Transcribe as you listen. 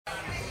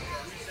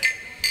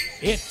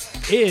It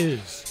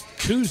is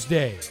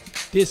Tuesday,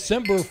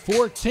 December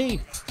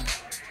 14th.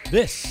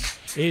 This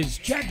is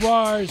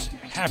Jaguars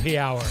Happy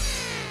Hour.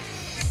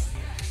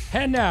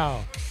 And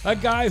now, a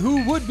guy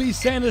who would be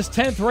Santa's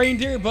 10th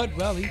reindeer, but,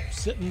 well, he's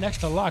sitting next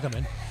to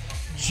Loggeman,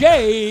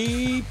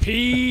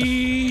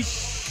 J.P.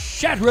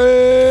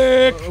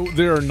 Shadrick.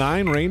 There are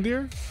 9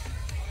 reindeer?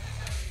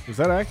 Is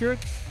that accurate?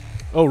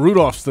 Oh,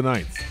 Rudolph's the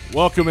 9th.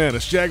 Welcome in.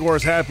 It's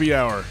Jaguars Happy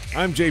Hour.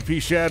 I'm J.P.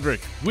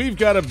 Shadrick. We've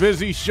got a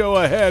busy show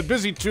ahead.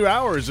 Busy 2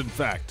 hours, in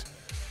fact.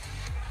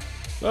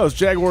 Well, it's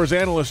Jaguars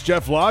analyst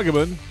Jeff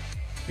Loggeman.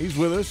 He's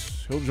with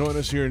us. He'll join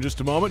us here in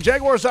just a moment.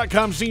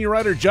 Jaguars.com senior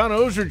writer John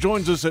Oehser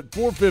joins us at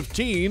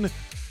 4:15.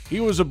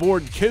 He was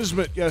aboard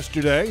Kismet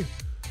yesterday.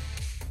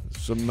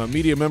 Some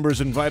media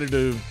members invited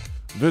to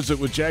visit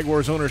with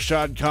Jaguars owner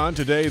Shad Khan.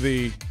 Today,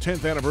 the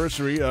 10th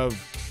anniversary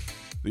of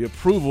the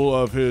approval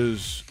of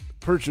his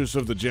purchase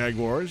of the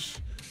Jaguars.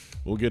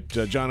 We'll get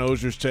John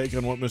Oehser's take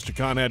on what Mr.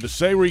 Khan had to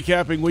say.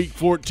 Recapping Week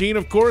 14,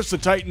 of course, the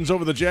Titans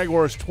over the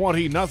Jaguars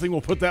 20-0. We'll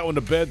put that one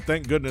to bed,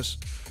 thank goodness.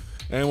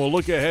 And we'll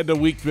look ahead to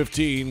Week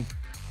 15.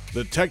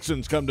 The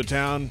Texans come to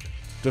town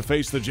to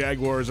face the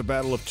Jaguars, a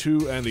battle of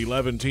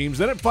 2-11 teams.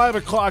 Then at 5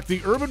 o'clock,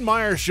 the Urban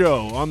Meyer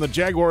Show on the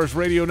Jaguars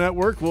Radio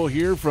Network. We'll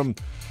hear from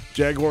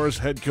Jaguars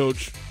head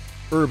coach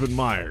Urban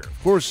Meyer.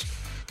 Of course,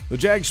 the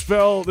Jags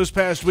fell this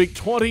past week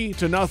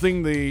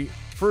 20-0, the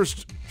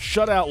first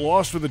shutout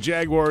loss for the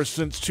Jaguars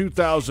since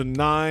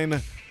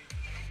 2009.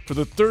 For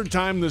the third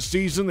time this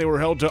season, they were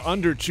held to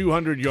under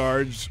 200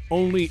 yards,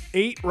 only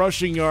 8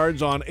 rushing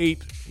yards on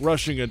 8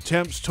 rushing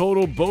attempts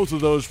total. Both of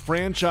those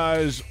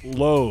franchise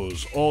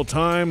lows all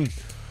time.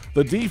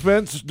 The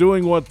defense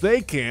doing what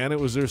they can. It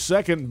was their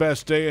second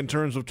best day in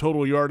terms of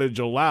total yardage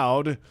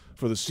allowed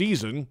for the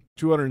season,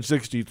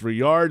 263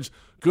 yards.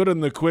 Good in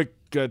the quick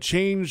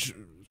change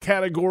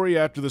category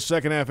after the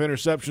second half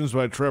interceptions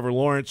by Trevor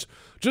Lawrence.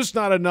 Just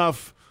not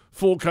enough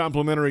full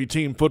complementary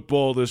team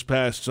football this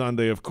past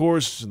Sunday, of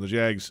course, and the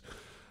Jags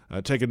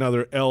take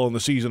another L in the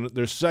season,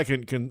 their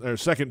second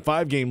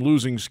 5-game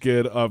losing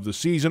skid of the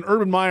season.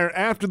 Urban Meyer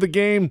after the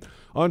game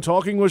on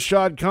Talking with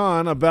Shad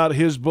Khan about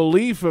his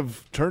belief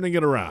of turning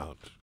it around.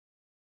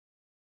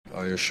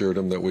 I assured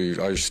him that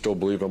I still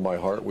believe in my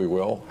heart we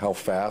will. How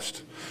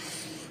fast,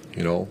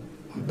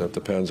 that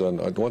depends on,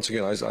 once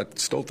again, I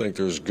still think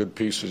there's good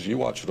pieces. You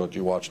watched what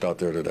you watched out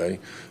there today.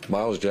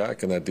 Myles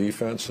Jack and that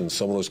defense and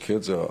some of those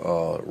kids,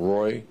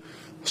 Roy,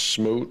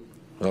 Smoot,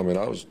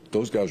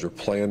 those guys are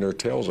playing their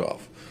tails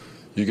off.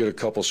 You get a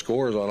couple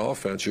scores on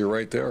offense, you're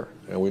right there,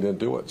 and we didn't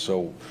do it.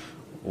 So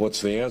what's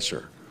the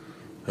answer?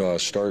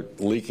 Start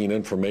leaking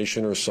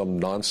information or some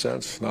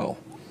nonsense? No,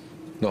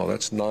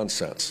 that's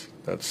nonsense.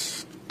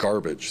 That's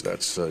garbage.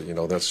 That's,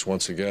 that's,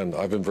 once again,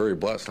 I've been very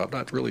blessed. I've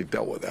not really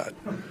dealt with that.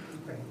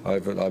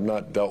 I've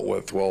not dealt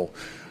with, well,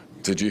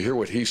 did you hear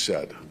what he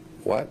said?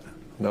 What?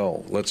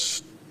 No.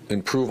 Let's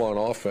improve on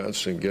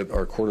offense and get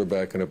our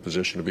quarterback in a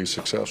position to be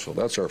successful.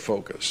 That's our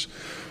focus.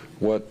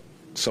 What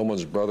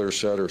someone's brother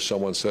said or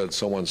someone said,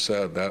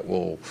 that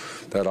will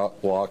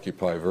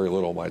occupy very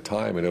little of my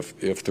time. And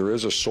if there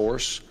is a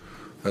source,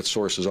 that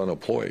source is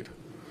unemployed.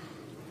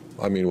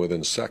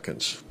 Within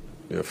seconds,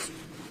 if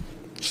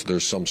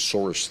there's some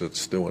source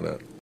that's doing it.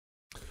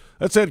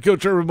 That's head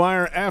coach Urban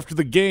Meyer after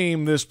the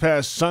game this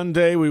past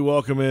Sunday. We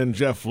welcome in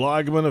Jeff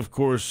Loggeman, of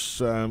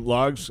course.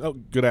 Logs,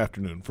 good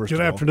afternoon.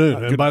 Good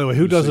afternoon. And by the way,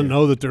 who doesn't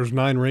know that there's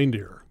 9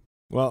 reindeer?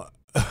 Well,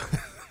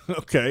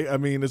 okay.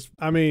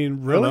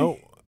 Really?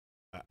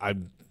 I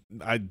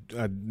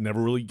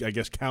never really,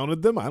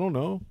 counted them. I don't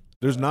know.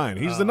 There's 9.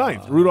 He's the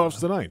 9th.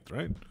 Rudolph's the 9th,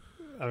 right?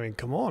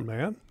 Come on,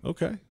 man.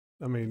 Okay.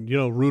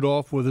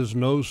 Rudolph with his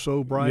nose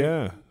so bright.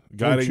 Yeah.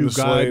 Don't you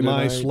guide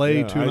my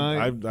sleigh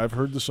tonight? I've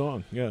heard the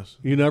song. Yes.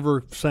 You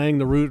never sang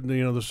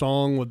the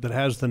song that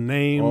has the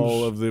names.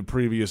 All of the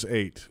previous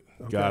 8.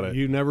 Okay. Got it.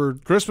 You never.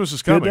 Christmas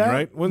is coming,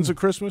 right? When's the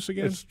Christmas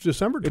again? It's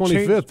December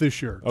 25th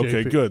this year.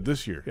 Okay, JP. Good.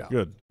 This year.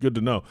 Yeah. Good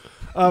to know.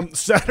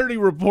 Saturday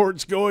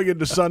reports going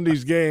into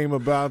Sunday's game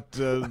about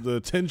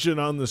the tension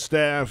on the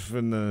staff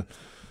and the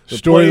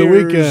story of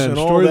the weekend.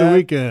 Story of the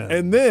weekend.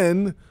 And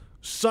then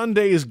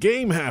Sunday's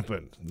game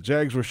happened. The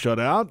Jags were shut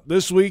out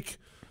this week.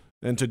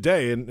 And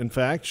today, in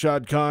fact,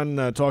 Shad Khan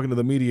talking to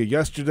the media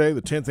yesterday,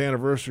 the 10th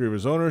anniversary of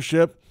his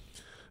ownership.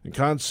 And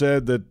Khan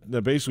said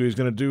that basically he's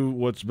going to do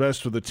what's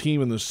best for the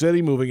team and the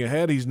city moving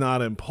ahead. He's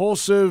not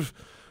impulsive.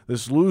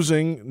 This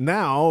losing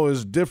now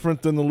is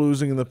different than the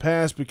losing in the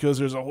past because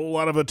there's a whole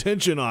lot of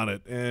attention on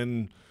it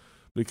and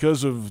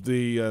because of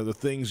the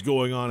things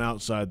going on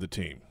outside the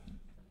team.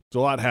 There's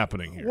a lot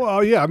happening here.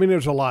 Well, yeah,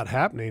 there's a lot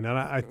happening. And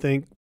I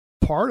think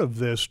part of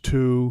this,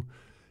 too,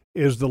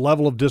 is the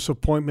level of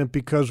disappointment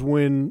because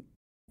when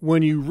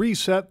you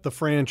reset the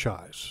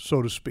franchise,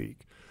 so to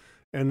speak,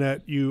 and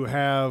that you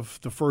have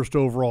the first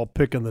overall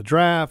pick in the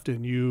draft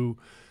and you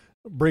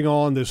bring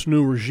on this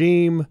new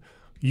regime,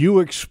 you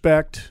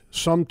expect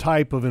some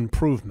type of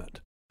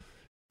improvement.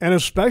 And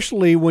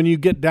especially when you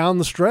get down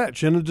the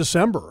stretch into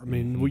December.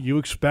 You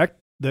expect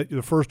that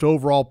the first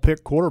overall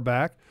pick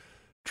quarterback,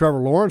 Trevor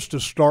Lawrence, to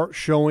start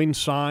showing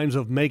signs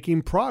of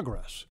making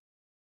progress.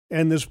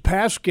 And this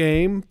past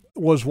game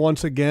was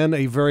once again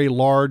a very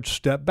large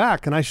step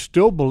back, and I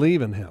still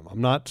believe in him.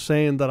 I'm not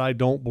saying that I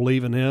don't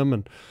believe in him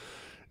and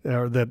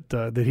or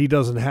that he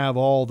doesn't have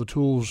all the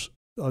tools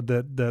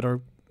that are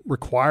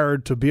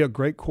required to be a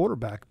great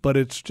quarterback, but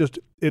it's just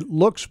it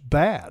looks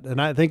bad. And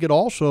I think it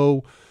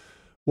also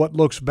what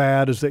looks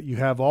bad is that you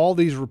have all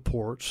these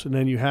reports, and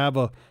then you have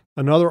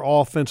another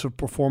offensive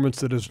performance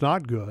that is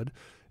not good,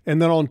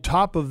 and then on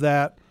top of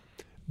that,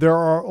 there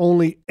are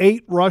only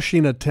 8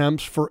 rushing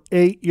attempts for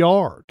 8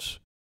 yards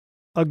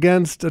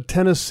against a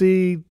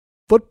Tennessee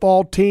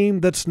football team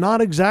that's not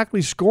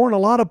exactly scoring a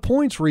lot of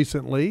points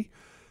recently,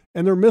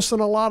 and they're missing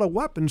a lot of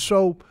weapons.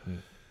 So,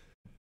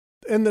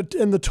 and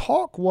the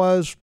talk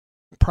was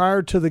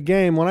prior to the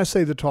game, when I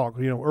say the talk,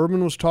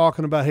 Urban was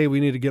talking about, hey, we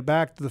need to get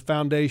back to the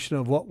foundation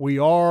of what we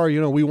are.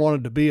 We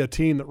wanted to be a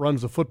team that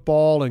runs the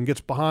football and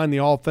gets behind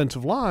the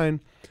offensive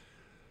line.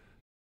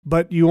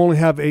 But you only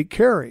have 8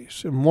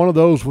 carries, and one of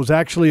those was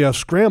actually a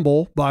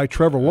scramble by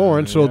Trevor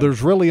Lawrence. So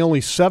there's really only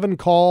 7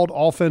 called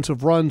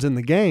offensive runs in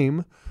the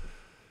game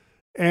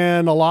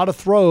and a lot of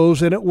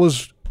throws. And it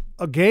was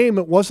a game,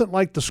 it wasn't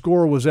like the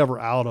score was ever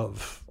out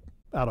of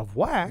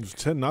whack. It was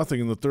 10-0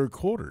 in the third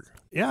quarter.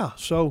 Yeah,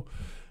 so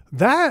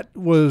that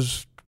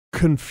was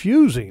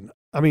confusing.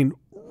 I mean,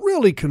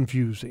 really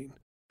confusing.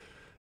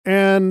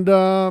 And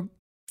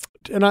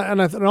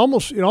it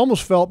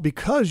almost felt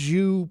because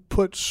you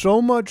put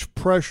so much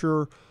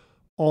pressure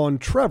on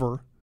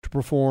Trevor to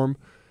perform,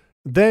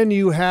 then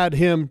you had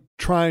him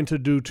trying to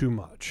do too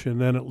much, and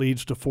then it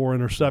leads to 4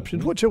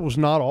 interceptions, which it was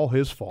not all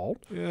his fault.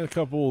 Yeah, a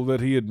couple that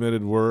he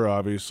admitted were,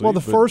 obviously. Well,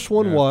 the first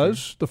one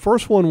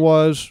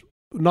was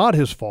not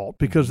his fault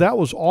because that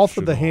was off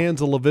of the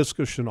hands of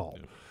Laviska Shenault.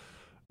 Yeah.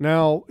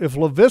 Now, if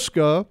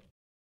Laviska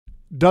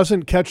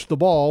doesn't catch the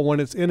ball when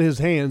it's in his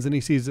hands and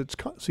he sees that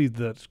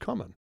it's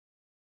coming,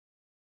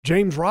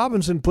 James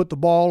Robinson put the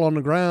ball on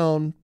the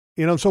ground,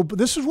 so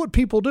this is what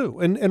people do,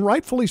 and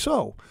rightfully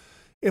so.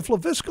 If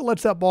Laviska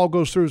lets that ball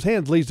go through his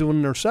hands, leads to an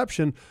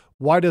interception,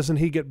 why doesn't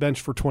he get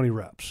benched for 20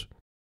 reps?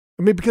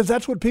 I mean, because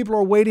that's what people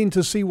are waiting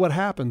to see what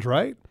happens,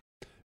 right?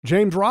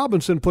 James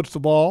Robinson puts the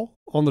ball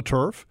on the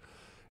turf,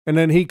 and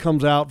then he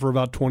comes out for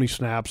about 20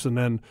 snaps, and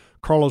then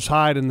Carlos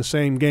Hyde in the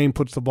same game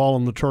puts the ball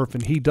on the turf,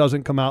 and he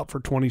doesn't come out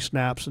for 20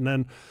 snaps. And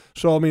then,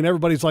 so, I mean,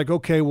 everybody's like,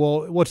 okay,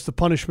 well, what's the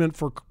punishment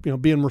for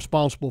being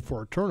responsible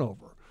for a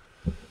turnover?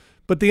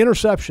 But the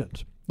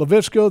interceptions,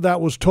 Laviska, that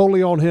was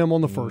totally on him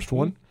on the first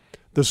one.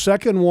 The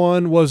second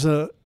one was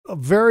a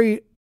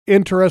very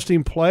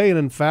interesting play, and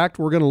in fact,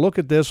 we're going to look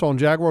at this on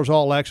Jaguars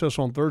All Access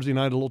on Thursday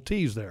night, a little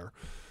tease there.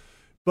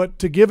 But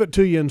to give it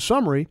to you in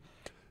summary,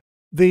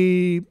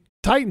 the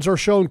Titans are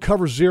showing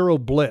cover 0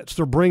 blitz.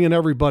 They're bringing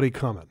everybody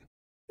coming,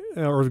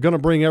 or going to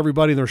bring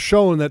everybody. They're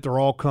showing that they're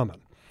all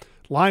coming.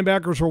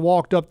 Linebackers are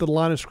walked up to the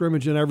line of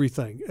scrimmage and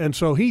everything. And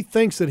so he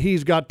thinks that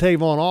he's got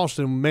Tavon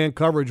Austin man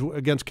coverage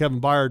against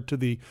Kevin Byard to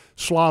the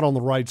slot on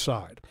the right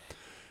side.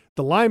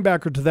 The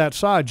linebacker to that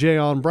side,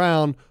 Jayon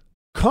Brown,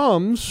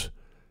 comes,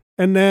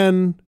 and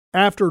then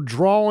after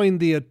drawing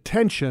the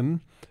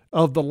attention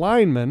of the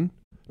lineman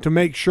to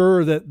make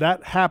sure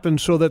that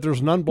happens so that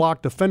there's an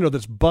unblocked defender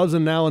that's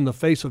buzzing now in the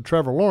face of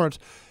Trevor Lawrence,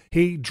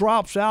 he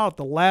drops out at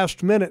the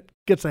last minute,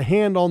 gets a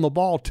hand on the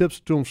ball, tips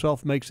it to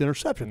himself, makes the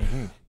interception.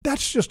 Mm-hmm.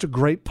 That's just a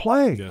great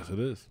play. Yes, it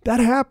is. That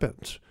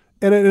happens.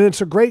 And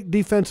it's a great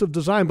defensive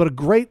design, but a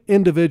great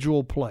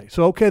individual play.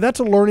 So, okay, that's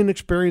a learning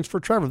experience for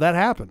Trevor. That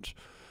happens.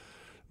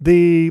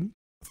 The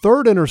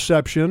third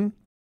interception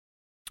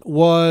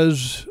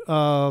was,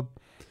 I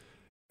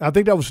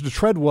think that was to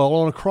Treadwell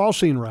on a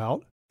crossing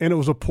route, and it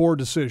was a poor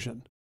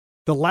decision.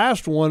 The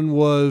last one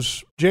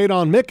was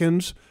Jadon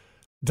Mickens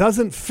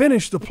doesn't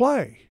finish the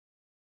play.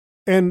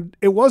 And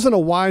it wasn't a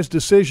wise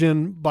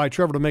decision by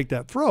Trevor to make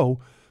that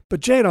throw, but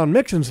Jadon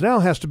Mickens now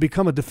has to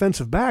become a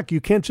defensive back. You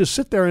can't just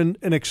sit there and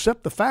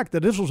accept the fact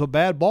that this was a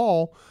bad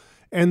ball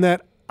and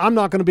that I'm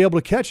not going to be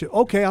able to catch it.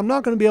 Okay, I'm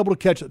not going to be able to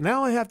catch it.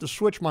 Now I have to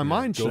switch my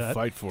mindset. Go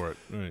fight for it.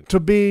 Right. To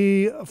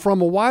be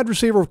from a wide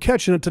receiver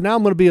catching it to now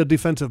I'm going to be a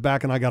defensive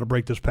back and I got to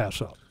break this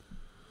pass up.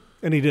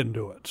 And he didn't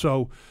do it.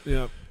 So,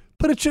 yeah.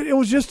 But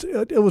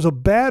it was a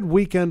bad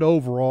weekend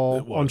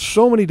overall on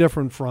so many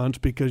different fronts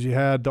because you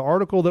had the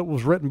article that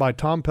was written by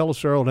Tom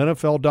Pelissero at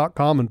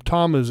NFL.com, and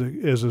Tom is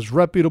as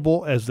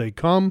reputable as they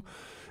come.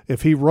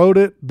 If he wrote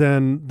it,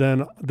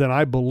 then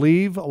I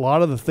believe a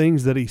lot of the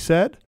things that he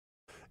said.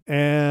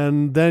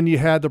 And then you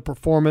had the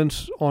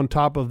performance on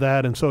top of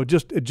that, and so it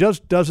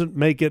just doesn't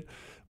make it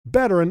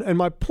better. And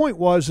my point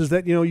is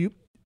that you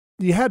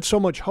had so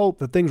much hope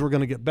that things were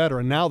going to get better,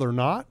 and now they're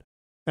not.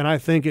 And I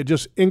think it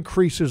just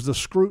increases the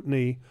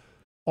scrutiny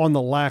on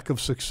the lack of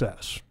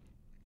success.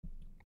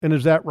 And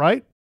is that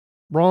right?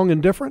 Wrong?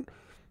 Indifferent?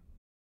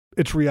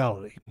 It's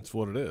reality. That's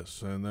what it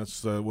is. And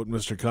that's what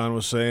Mr. Khan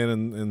was saying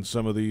in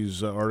some of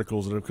these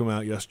articles that have come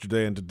out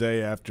yesterday and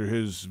today after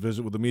his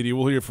visit with the media.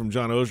 We'll hear from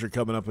John Oehser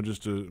coming up in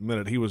just a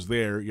minute. He was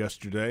there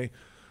yesterday.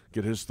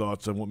 Get his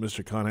thoughts on what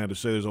Mr. Khan had to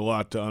say. There's a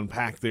lot to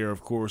unpack there,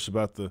 of course,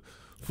 about the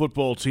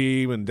football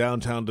team and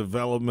downtown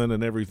development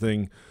and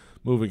everything.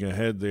 moving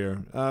ahead there.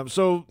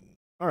 So,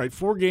 all right,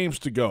 4 games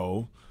to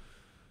go.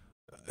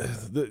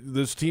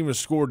 This team has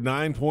scored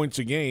 9 points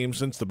a game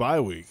since the bye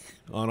week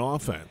on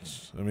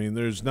offense. I mean,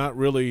 there's not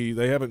really –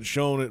 they haven't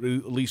shown, at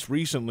least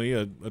recently,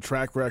 a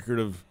track record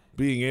of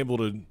being able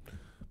to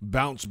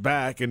bounce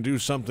back and do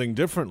something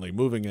differently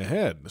moving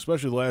ahead,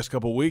 especially the last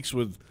couple of weeks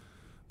with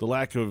the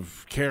lack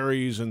of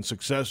carries and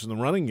success in the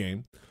running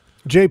game.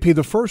 JP,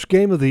 the first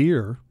game of the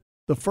year,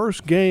 the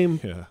first game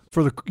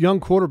for the young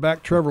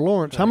quarterback Trevor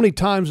Lawrence, how many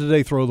times did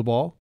they throw the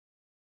ball?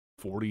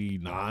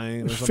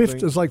 49 or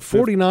something? It's like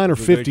 49 or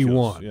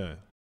 51. Yeah.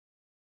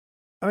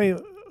 I mean,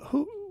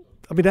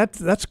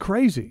 that's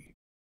crazy.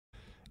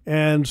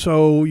 And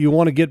so you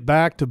want to get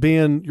back to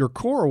being your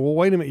core. Well,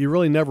 wait a minute, you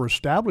really never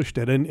established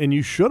it, and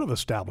you should have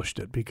established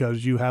it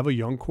because you have a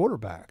young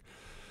quarterback.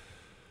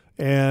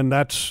 And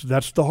that's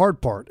the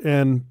hard part.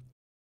 And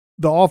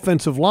the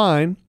offensive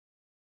line,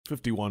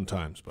 51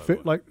 times, by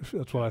the way.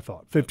 That's what I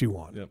thought,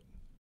 51. Yep.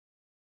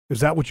 Is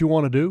that what you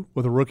want to do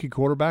with a rookie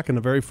quarterback in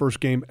the very first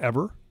game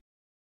ever?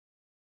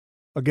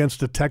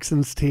 Against a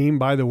Texans team,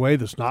 by the way,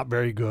 that's not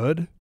very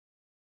good.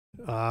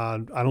 I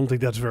don't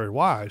think that's very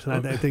wise.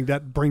 And I think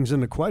that brings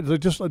into question,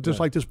 just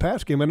like this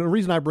past game. And the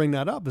reason I bring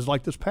that up is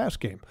like this past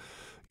game.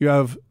 You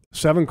have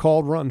 7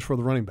 called runs for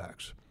the running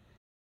backs.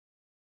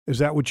 Is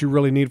that what you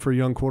really need for a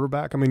young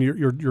quarterback? I mean,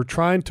 you're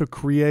trying to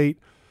create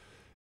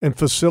and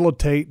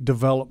facilitate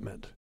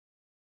development,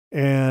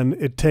 and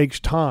it takes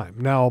time.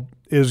 Now,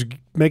 is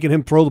making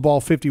him throw the ball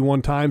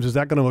 51 times, is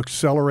that going to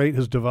accelerate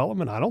his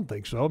development? I don't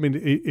think so. I mean,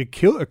 it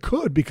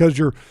could because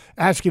you're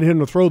asking him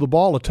to throw the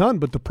ball a ton,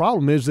 but the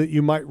problem is that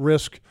you might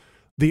risk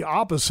the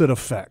opposite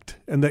effect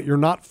and that you're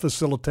not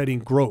facilitating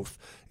growth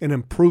and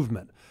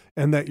improvement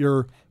and that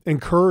you're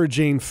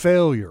encouraging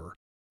failure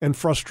and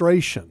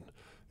frustration.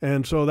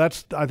 And so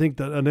that's, I think,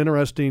 an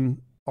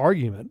interesting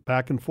argument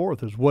back and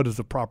forth is what is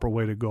the proper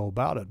way to go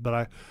about it.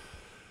 But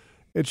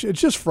it's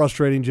just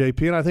frustrating,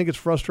 JP, and I think it's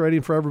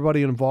frustrating for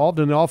everybody involved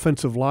in the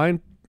offensive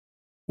line,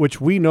 which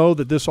we know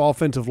that this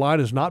offensive line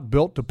is not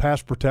built to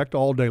pass protect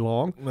all day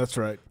long. That's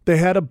right. They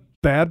had a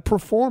bad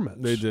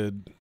performance. They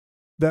did.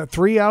 That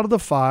 3 out of the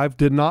 5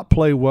 did not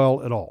play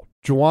well at all.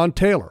 Juwan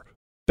Taylor,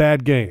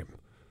 bad game.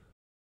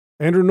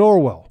 Andrew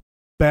Norwell,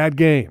 bad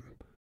game.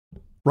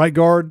 Right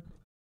guard,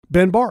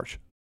 Ben Bartch,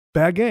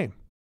 bad game.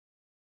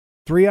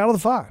 3 out of the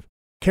 5.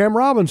 Cam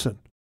Robinson,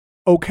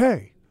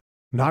 okay,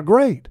 not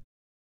great.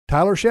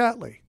 Tyler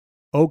Shatley,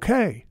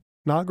 okay,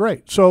 not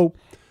great. So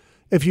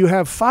if you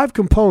have 5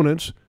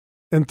 components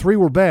and 3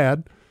 were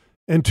bad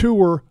and 2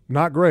 were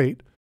not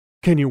great,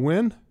 can you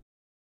win?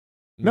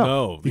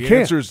 No, the you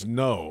can't. answer is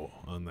no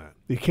on that.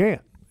 You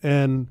can't.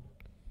 And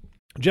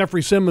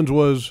Jeffrey Simmons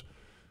was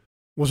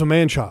a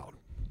man-child.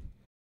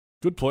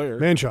 Good player.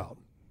 Man-child.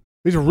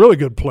 He's a really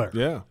good player.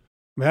 Yeah.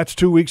 I mean, that's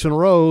 2 weeks in a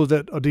row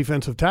that a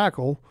defensive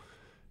tackle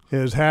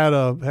has had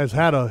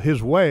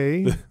his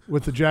way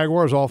with the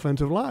Jaguars'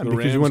 offensive line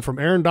because he went from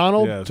Aaron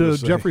Donald to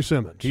Jeffrey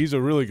Simmons. He's a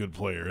really good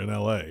player in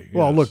L.A.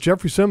 Well, look,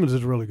 Jeffrey Simmons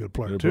is a really good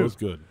player, too. They're both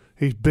good.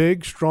 He's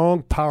big,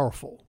 strong,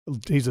 powerful.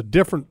 He's a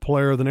different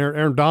player than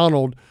Aaron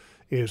Donald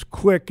is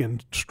quick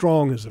and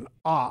strong as an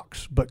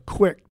ox, but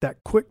quick, that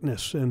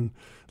quickness and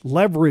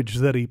leverage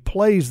that he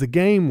plays the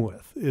game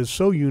with is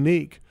so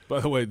unique. By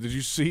the way, did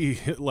you see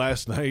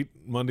last night,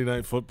 Monday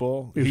Night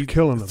Football? He was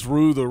killing him.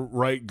 Threw the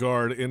right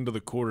guard into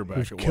the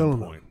quarterback at one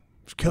point.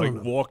 He was killing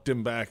him. Walked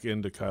him back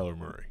into Kyler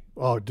Murray.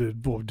 Oh,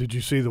 did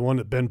you see the one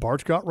that Ben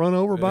Bartch got run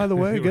over, by the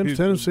way, against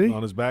Tennessee?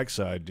 On his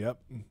backside, yep.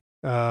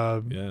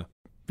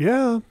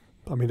 Yeah.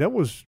 I mean, it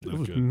was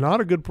not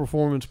a good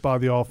performance by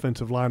the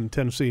offensive line in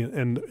Tennessee.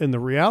 And the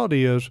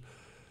reality is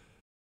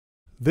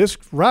this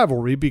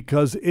rivalry,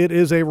 because it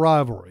is a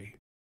rivalry,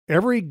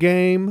 every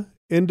game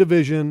in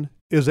division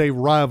is a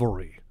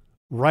rivalry.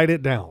 Write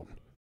it down.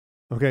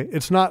 Okay?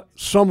 It's not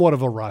somewhat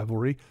of a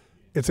rivalry.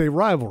 It's a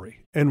rivalry.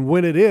 And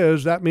when it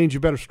is, that means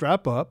you better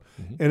strap up,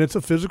 and it's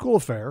a physical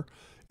affair.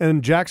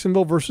 And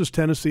Jacksonville versus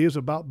Tennessee is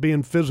about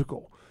being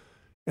physical.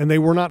 And they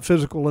were not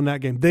physical in that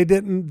game. They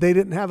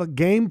didn't have a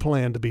game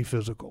plan to be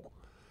physical.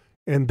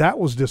 And that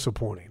was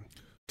disappointing.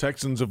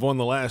 Texans have won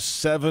the last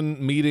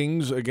 7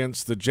 meetings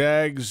against the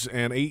Jags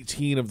and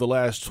 18 of the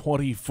last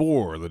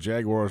 24. The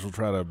Jaguars will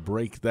try to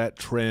break that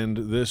trend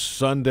this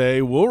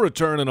Sunday. We'll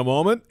return in a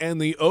moment,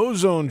 and the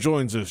Ozone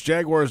joins us.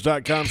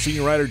 Jaguars.com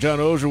senior writer John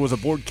Oehser was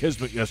aboard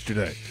Kismet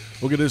yesterday.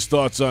 We'll get his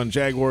thoughts on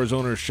Jaguars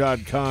owner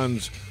Shad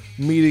Khan's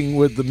meeting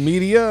with the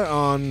media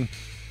on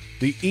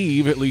the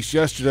eve, at least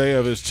yesterday,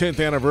 of his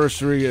 10th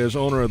anniversary as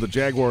owner of the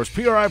Jaguars.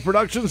 PRI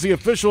Productions, the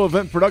official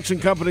event production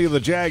company of the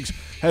Jags,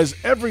 has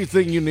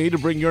everything you need to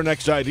bring your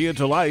next idea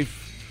to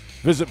life.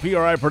 Visit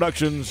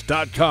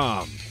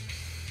PRIProductions.com.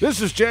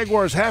 This is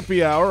Jaguars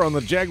Happy Hour on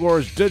the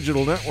Jaguars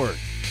Digital Network.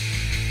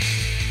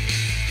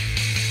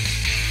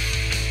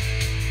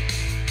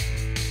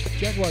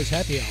 Jaguars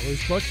Happy Hour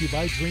is brought to you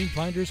by Dream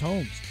Finders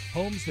Homes,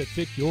 homes that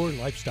fit your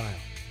lifestyle.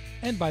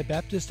 And by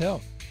Baptist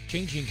Health,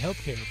 changing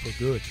healthcare for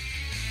good.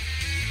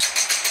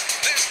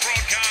 This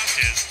broadcast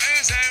is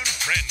ozone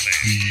friendly.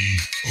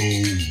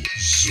 The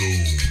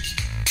Ozone.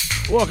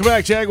 Welcome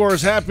back,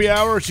 Jaguars Happy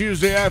Hour,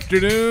 Tuesday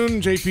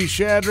afternoon. JP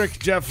Shadrick,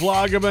 Jeff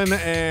Lageman,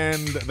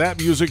 and that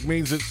music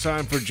means it's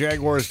time for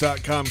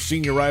Jaguars.com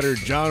senior writer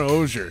John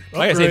Oehser.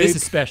 Like I say, this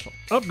is special.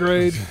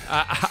 Upgrade.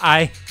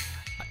 I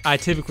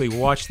typically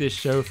watch this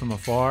show from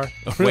afar,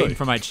 really? waiting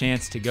for my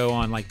chance to go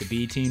on like the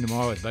B team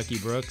tomorrow with Bucky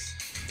Brooks.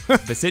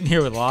 But sitting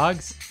here with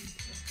Logs,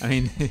 I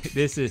mean,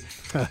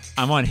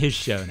 I'm on his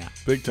show now.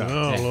 Big time.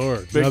 Oh, Yeah.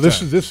 Lord. Big Now, this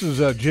time.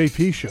 is a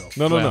JP show.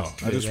 No. I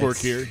just that's- work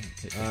here.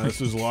 This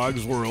is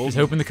Logs World. Just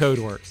hoping the code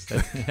works.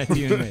 That's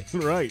you and me.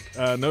 Right,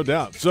 no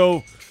doubt.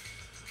 So,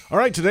 all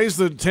right, today's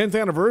the 10th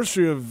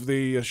anniversary of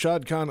the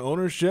Shad Khan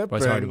ownership. Well,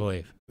 it's hard to and,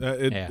 believe.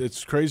 Yeah.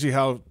 It's crazy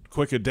how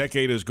quick a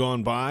decade has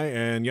gone by.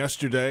 And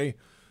yesterday,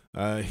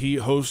 he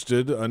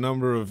hosted a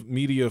number of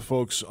media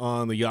folks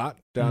on the yacht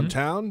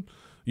downtown.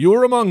 You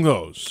were among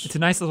those. It's a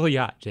nice little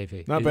yacht,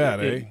 JP. Not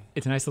bad, eh?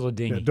 It's a nice little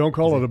dinghy. Yeah, don't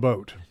call it a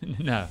boat.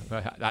 No,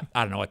 I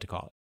don't know what to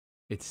call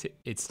it.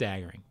 It's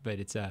staggering, but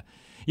it's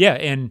yeah.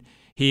 And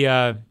he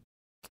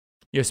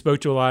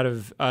spoke to a lot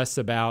of us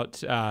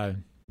about talked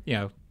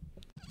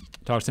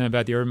to him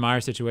about the Urban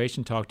Meyer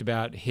situation, talked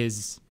about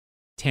his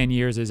 10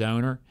 years as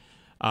owner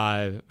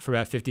for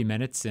about 50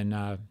 minutes, and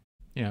as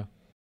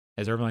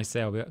Urban likes to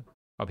say,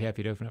 I'll be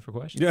happy to open up for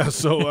questions. Yeah,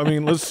 so, I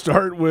mean, let's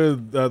start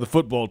with the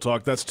football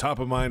talk. That's top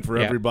of mind for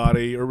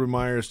everybody. Urban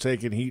Meyer's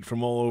taking heat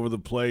from all over the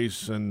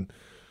place, and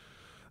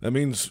that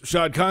means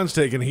Shad Khan's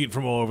taking heat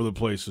from all over the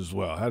place as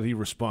well. How did he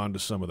respond to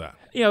some of that?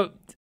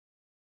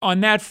 On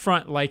that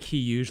front, like he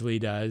usually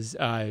does,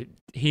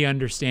 he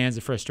understands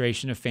the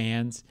frustration of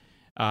fans.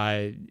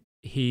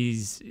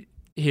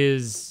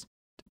 His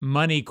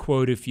money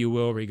quote, if you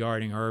will,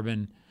 regarding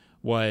Urban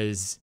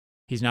was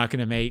he's not going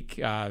to make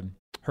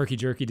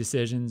herky-jerky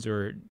decisions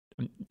or,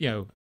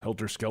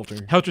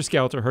 Helter-skelter.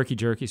 Helter-skelter,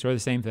 herky-jerky, sort of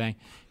the same thing.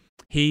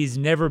 He's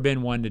never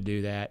been one to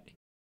do that.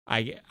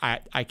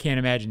 I can't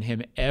imagine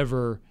him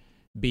ever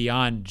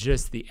beyond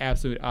just the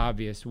absolute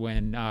obvious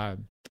when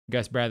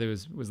Gus Bradley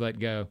was let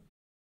go.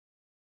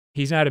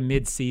 He's not a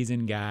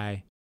mid-season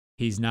guy.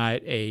 He's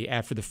not a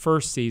after the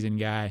first season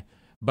guy.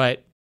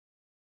 But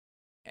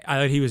I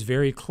thought he was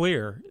very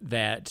clear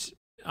that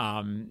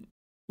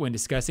when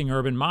discussing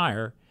Urban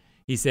Meyer,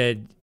 he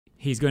said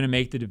he's going to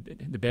make the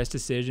best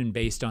decision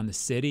based on the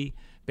city,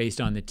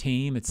 based on the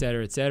team, et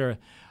cetera, et cetera.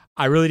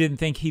 I really didn't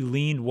think he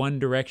leaned one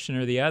direction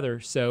or the other.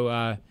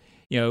 So,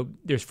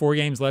 there's 4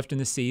 games left in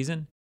the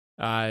season.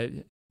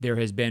 There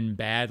has been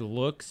bad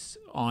looks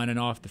on and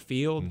off the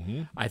field.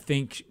 Mm-hmm. I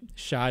think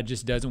Shad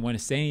just doesn't want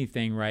to say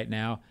anything right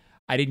now.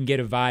 I didn't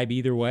get a vibe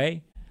either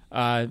way.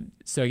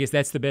 So I guess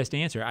that's the best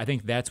answer. I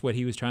think that's what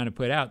he was trying to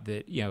put out,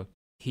 that,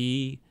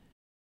 he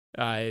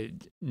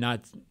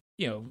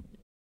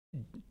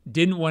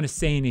didn't want to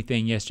say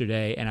anything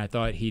yesterday, and I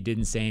thought he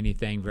didn't say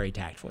anything very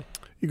tactfully.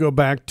 You go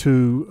back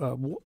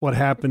to what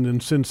happened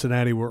in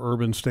Cincinnati where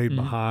Urban stayed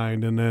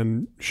behind, and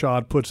then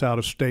Shad puts out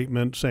a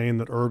statement saying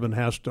that Urban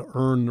has to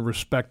earn the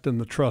respect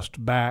and the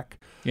trust back.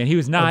 And he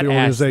was not of the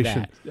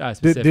organization.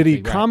 Asked that, Did he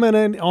right.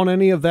 comment on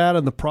any of that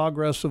and the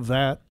progress of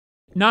that?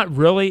 Not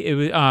really. It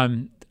was.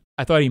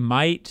 I thought he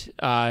might.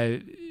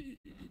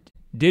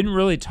 Didn't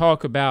really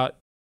talk about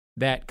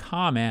that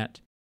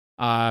comment,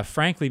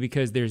 frankly,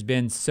 because there's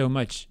been so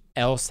much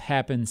else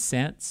happened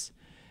since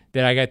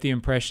that I got the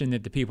impression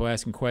that the people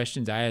asking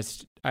questions, I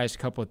asked a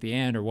couple at the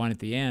end or one at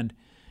the end,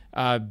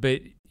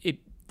 but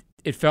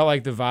it felt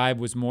like the vibe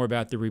was more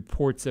about the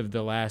reports of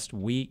the last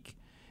week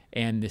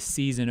and the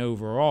season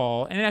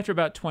overall. And after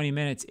about 20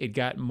 minutes, it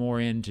got more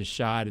into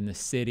Shad and the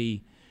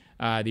city.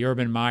 The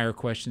Urban Meyer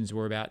questions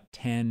were about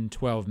 10,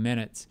 12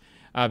 minutes,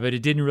 but it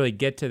didn't really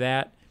get to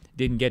that.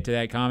 Didn't get to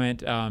that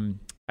comment.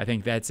 I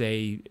think that's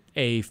a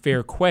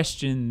fair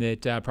question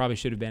that probably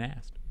should have been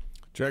asked.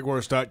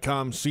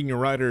 Jaguars.com senior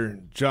writer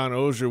John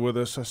Oehser with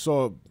us. I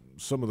saw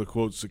some of the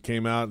quotes that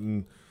came out,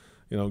 and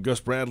Gus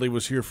Bradley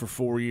was here for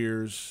 4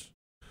 years.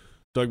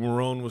 Doug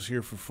Marrone was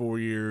here for 4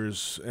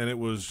 years, and it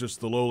was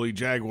just the lowly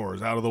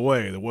Jaguars out of the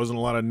way. There wasn't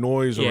a lot of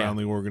noise around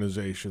the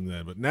organization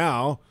then. But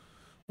now,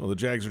 the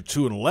Jags are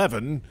 2-11,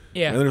 and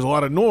there's a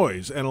lot of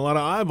noise and a lot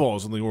of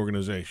eyeballs in the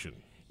organization.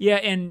 Yeah,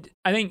 and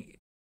I think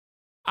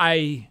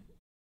I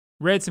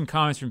read some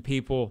comments from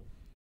people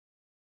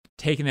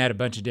taking that a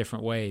bunch of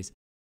different ways.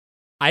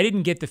 I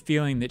didn't get the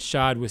feeling that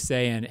Shad was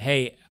saying,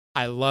 hey,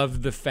 I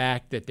love the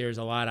fact that there's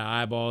a lot of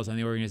eyeballs on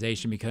the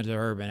organization because of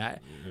Urban.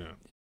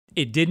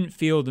 It didn't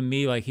feel to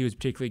me like he was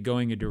particularly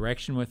going a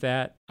direction with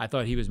that. I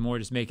thought he was more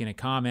just making a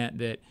comment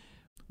that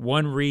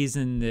one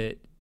reason that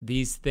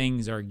these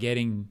things are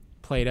getting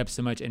played up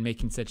so much and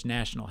making such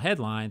national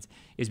headlines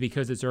is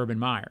because it's Urban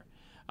Meyer.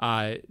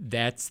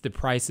 That's the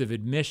price of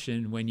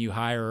admission when you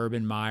hire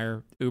Urban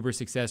Meyer, uber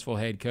successful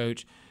head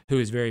coach who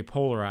is very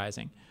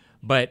polarizing.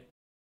 But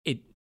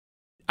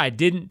I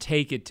didn't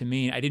take it to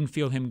mean, I didn't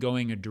feel him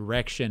going a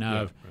direction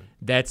of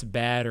that's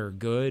bad or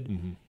good.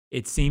 Mm-hmm.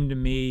 It seemed to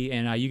me,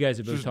 and you guys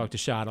have both talked to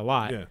Shad a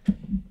lot,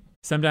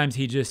 sometimes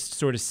he just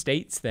sort of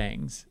states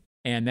things,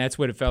 and that's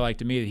what it felt like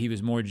to me, that he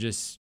was more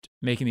just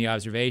making the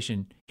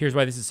observation, here's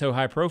why this is so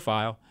high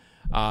profile.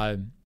 I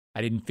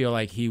didn't feel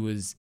like he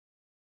was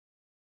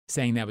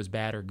saying that was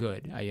bad or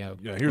good. I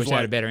here's wish I why-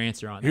 had a better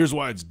answer on that. Here's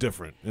why it's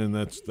different, and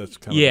that's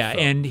kind of Yeah, the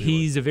felt and feeling.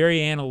 he's a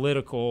very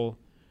analytical,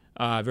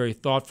 very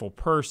thoughtful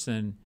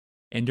person.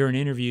 And during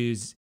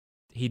interviews,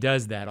 he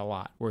does that a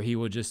lot, where he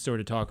will just sort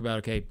of talk about,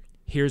 okay,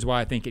 here's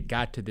why I think it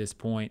got to this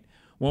point.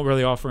 Won't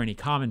really offer any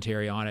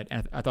commentary on it.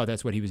 And I thought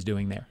that's what he was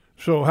doing there.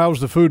 So how's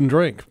the food and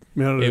drink?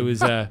 You know, It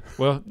was,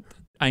 well,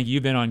 I think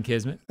you've been on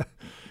Kismet.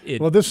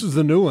 well, this is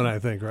the new one, I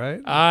think,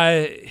 right?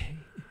 I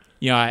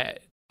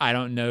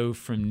don't know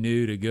from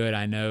new to good.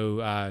 I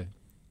know,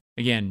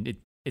 again,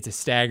 it's a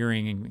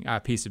staggering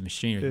piece of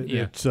machinery.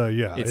 It's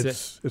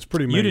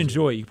pretty amazing. You'd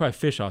enjoy it. You could probably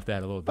fish off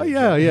that a little bit.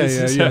 Oh,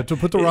 yeah. To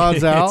put the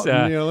rods out,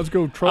 and, let's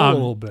go troll a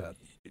little bit.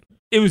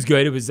 It was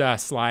good. It was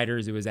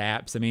sliders. It was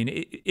apps. I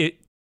mean,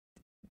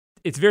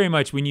 it's very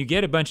much when you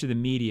get a bunch of the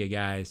media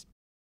guys.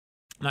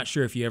 I'm not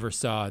sure if you ever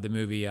saw the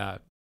movie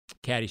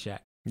Caddyshack.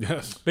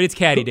 Yes. But it's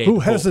Caddy Day. Who at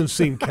the pool. hasn't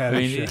seen Caddyshack? I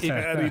mean,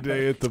 Caddy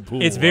Day at the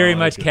pool. It's very I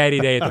much like it. Caddy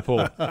Day at the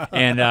pool.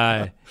 And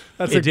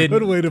That's a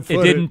good way to put it.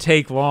 It didn't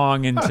take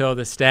long until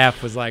the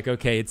staff was like,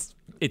 okay,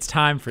 it's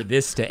time for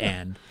this to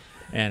end.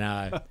 And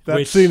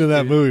that scene in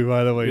that movie,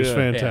 by the way, is Yeah.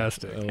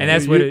 fantastic. And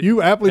that's what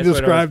you aptly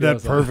that's what it always described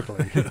that feels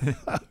like.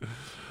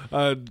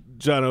 perfectly.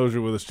 John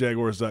Ozier with us,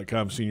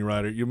 Jaguars.com senior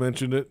writer. You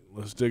mentioned it.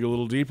 Let's dig a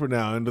little deeper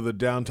now into the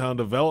downtown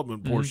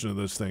development portion of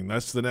this thing.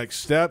 That's the next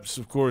steps.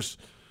 Of course,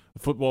 the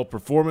Football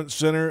Performance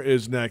Center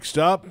is next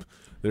up.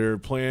 There are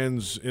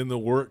plans in the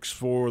works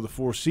for the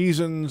Four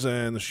Seasons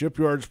and the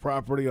Shipyards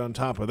property on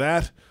top of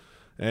that.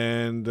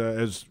 And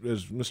as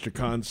Mr.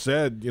 Kahn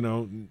said,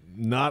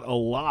 not a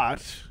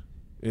lot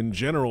in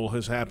general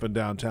has happened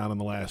downtown in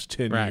the last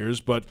 10 Right. years,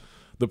 but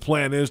the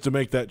plan is to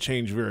make that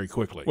change very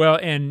quickly. Well,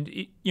 and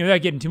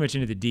without getting too much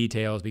into the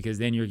details, because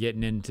then you're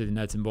getting into the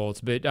nuts and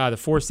bolts. But the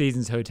Four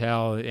Seasons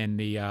Hotel and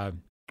the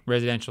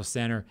residential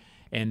center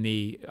and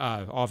the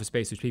office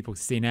space, which people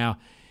can see now,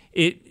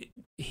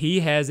 he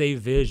has a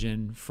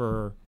vision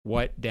for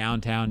what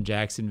downtown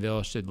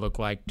Jacksonville should look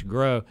like to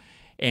grow,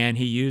 and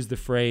he used the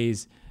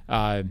phrase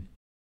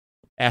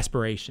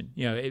aspiration.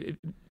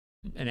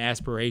 An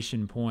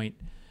aspiration point.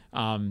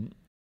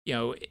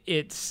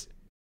 It's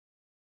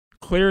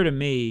clear to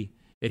me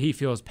that he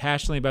feels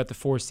passionately about the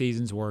Four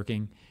Seasons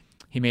working.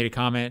 He made a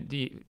comment,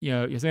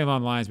 something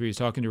along the lines where he was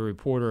talking to a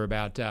reporter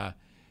about,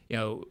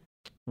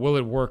 will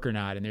it work or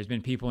not? And there's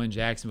been people in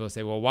Jacksonville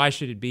say, well, why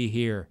should it be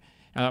here?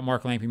 And I thought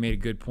Mark Lamping made a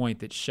good point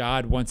that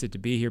Shad wants it to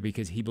be here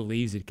because he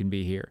believes it can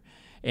be here.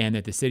 And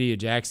that the city of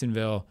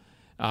Jacksonville,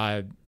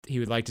 he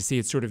would like to see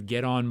it sort of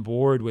get on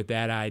board with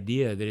that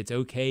idea that it's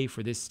okay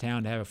for this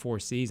town to have a Four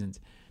Seasons.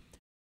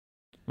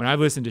 When I've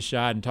listened to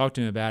Shad and talked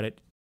to him about it,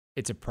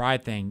 it's a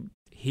pride thing.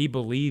 He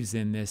believes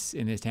in this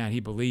town. He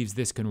believes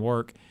this can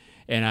work,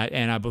 and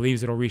I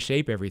believes it'll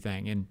reshape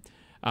everything. And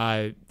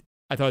I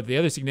thought the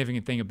other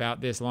significant thing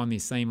about this along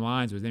these same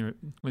lines was when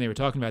they were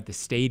talking about the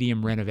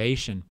stadium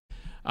renovation.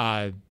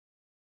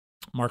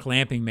 Mark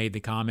Lamping made the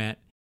comment,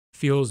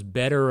 feels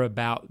better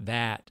about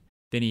that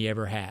than he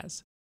ever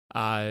has.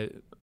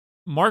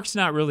 Mark's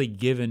not really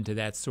given to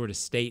that sort of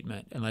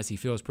statement unless he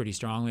feels pretty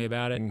strongly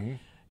about it. Mm-hmm.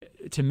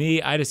 To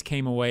me, I just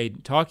came away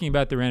talking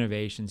about the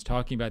renovations,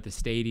 talking about the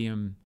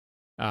stadium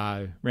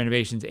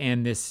renovations,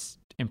 and this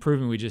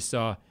improvement we just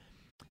saw.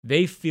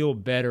 They feel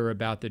better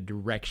about the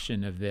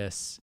direction of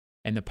this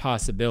and the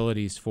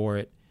possibilities for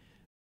it.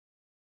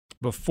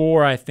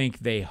 Before, I think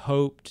they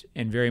hoped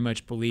and very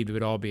much believed it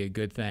would all be a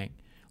good thing.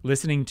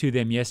 Listening to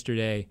them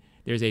yesterday,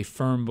 there's a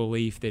firm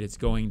belief that it's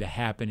going to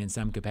happen in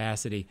some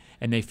capacity,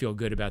 and they feel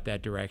good about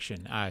that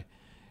direction. I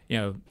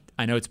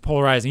know it's a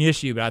polarizing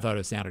issue, but I thought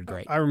it sounded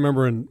great. I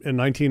remember in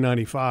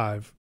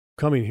 1995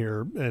 coming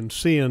here and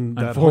seeing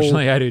that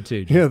Unfortunately, I do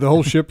too. the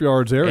whole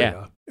Shipyards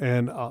area. Yeah.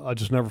 And I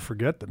just never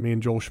forget that me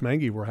and Joel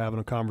Schmengi were having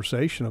a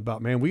conversation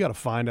about, man, we got to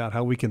find out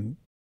how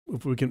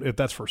if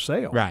that's for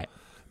sale. Right.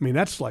 I mean,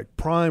 that's like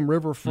prime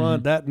riverfront.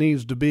 Mm-hmm. That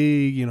needs to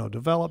be,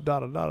 developed,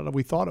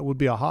 We thought it would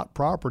be a hot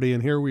property,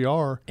 and here we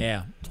are.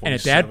 Yeah. And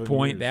at that 27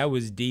 point, years. that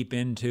was deep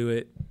into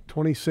it.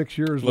 26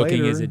 years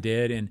looking later. as it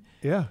did. And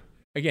yeah.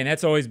 again,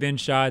 that's always been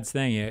Shad's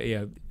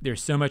thing.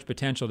 There's so much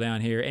potential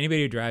down here.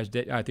 Anybody who drives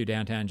through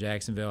downtown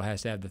Jacksonville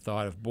has to have the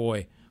thought of,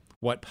 boy,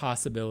 what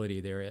possibility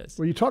there is.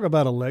 Well, you talk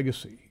about a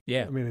legacy.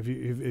 Yeah. I mean,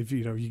 if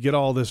you get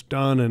all this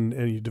done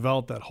and you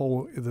develop that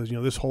whole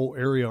this whole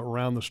area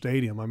around the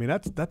stadium, I mean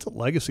that's a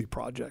legacy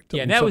project. Yeah, I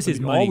mean, and that was something his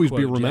you'll money always quote,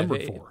 be remembered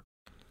Jeff. for.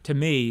 To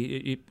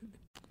me,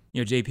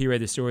 JP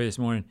read the story this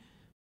morning.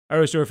 I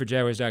wrote a story for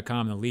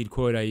Jaguars.com, and the lead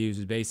quote I used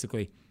is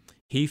basically,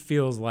 he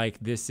feels like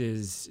this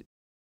is,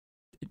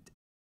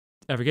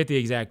 I forget the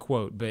exact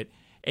quote, but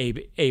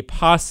a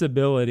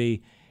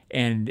possibility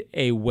and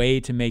a way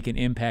to make an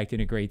impact in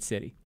a great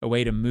city, a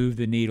way to move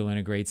the needle in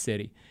a great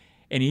city.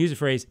 And he used the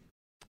phrase,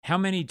 how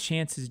many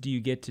chances do you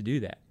get to do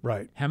that?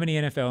 Right. How many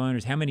NFL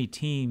owners, how many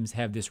teams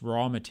have this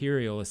raw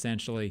material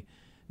essentially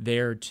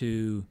there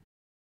to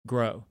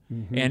grow?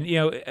 Mm-hmm. And,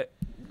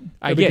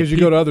 I because get you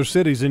go to other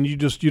cities and you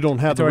don't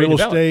have It's the already real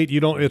developed. estate. You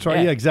don't. It's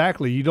Yeah. yeah,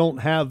 exactly. You don't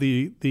have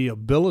the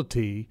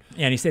ability.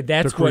 And he said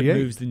that's to what create.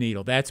 moves the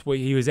needle. That's what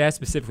he was asked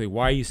specifically.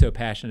 Why are you so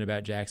passionate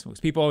about Jacksonville?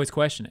 Because people always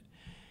question it,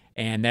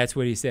 and that's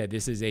what he said.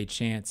 This is a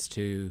chance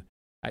to.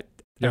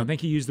 I don't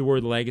think he used the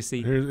word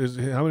legacy.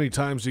 How many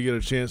times do you get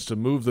a chance to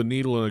move the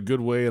needle in a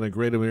good way in a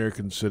great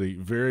American city?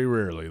 Very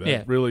rarely.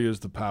 That really is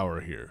the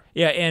power here.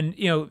 Yeah, and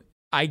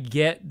I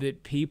get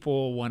that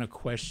people want to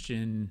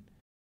question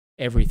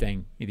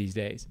everything these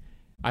days.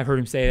 I've heard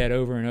him say that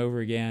over and over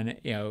again.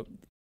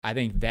 I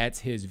think that's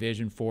his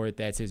vision for it.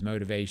 That's his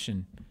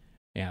motivation.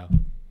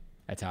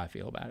 That's how I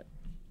feel about it.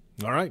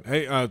 All right.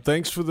 Hey,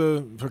 thanks for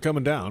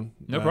coming down.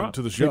 No problem.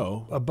 To the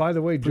show. By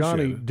the way,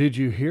 Johnny, Appreciate it. did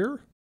you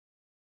hear?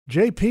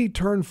 JP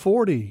turned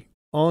 40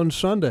 on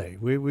Sunday.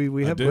 We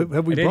have did. we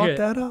I did brought hear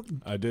that up?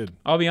 I did.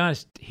 I'll be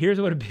honest. Here's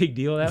what a big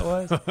deal that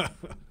was.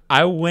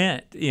 I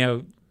went.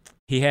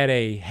 He had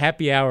a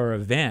happy hour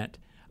event.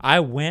 I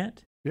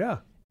went. Yeah.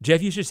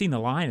 Jeff, you should have seen the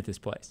line at this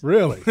place.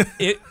 Really?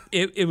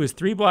 It was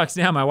 3 blocks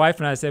down. My wife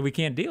and I said we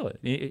can't deal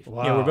it.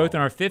 Wow. We're both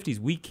in our 50s.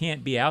 We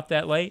can't be out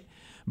that late.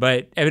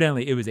 But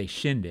evidently, it was a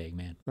shindig,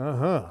 man.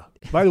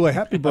 By the way,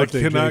 happy birthday,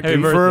 I cannot JP. Happy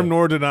confirm birthday.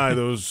 nor deny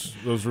those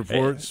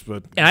reports,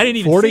 but And I didn't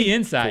even 40? see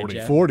inside, 40.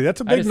 Jeff. 40.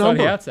 That's a I big just number.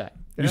 saw the outside.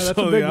 Yeah, you that's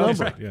saw a the big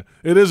outside. number.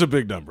 Yeah, it is a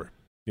big number.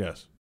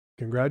 Yes,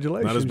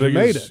 Congratulations. not as you big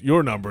made as it.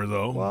 your number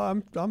though. Well,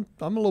 I'm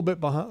a little bit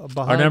behind.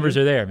 Our numbers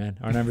are there, man.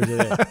 Our numbers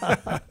are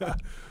there.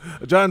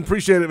 John,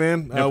 appreciate it,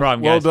 man. No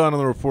problem, Well guys. done on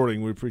the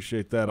reporting. We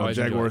appreciate that Always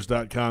on enjoy it.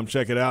 Jaguars.com.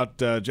 Check it out,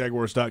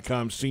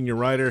 Jaguars.com senior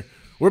writer.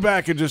 We're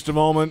back in just a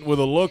moment with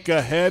a look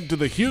ahead to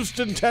the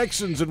Houston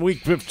Texans in Week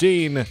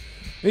 15.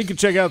 You can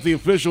check out the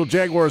official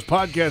Jaguars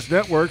Podcast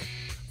Network.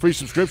 Free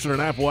subscription on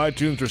Apple,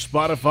 iTunes, or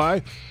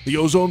Spotify. The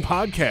Ozone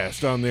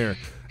Podcast on there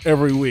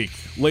every week.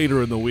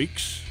 Later in the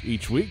weeks,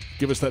 each week.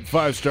 Give us that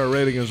 5-star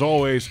rating as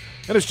always.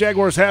 And it's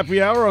Jaguars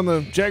Happy Hour on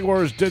the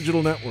Jaguars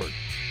Digital Network.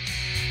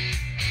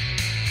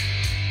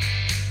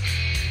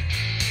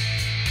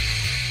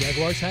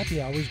 Jaguars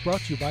Happy Hour is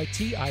brought to you by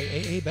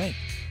TIAA Bank.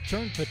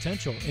 Turn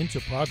potential into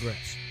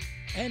progress.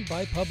 And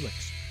by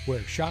Publix,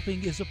 where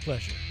shopping is a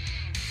pleasure.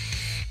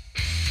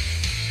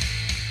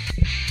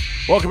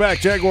 Welcome back,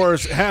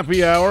 Jaguars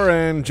Happy Hour,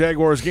 and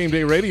Jaguars Game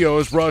Day Radio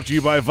is brought to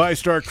you by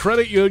ViStar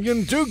Credit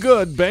Union. Do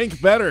good,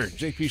 bank better.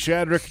 JP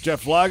Shadrick,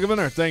 Jeff Lageman.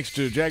 Our thanks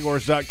to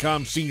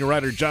Jaguars.com senior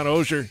writer John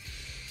Osher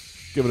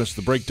giving us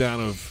the breakdown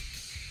of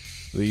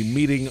the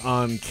meeting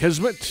on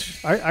Kismet.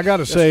 I got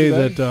to say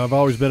yesterday. that I've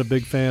always been a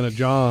big fan of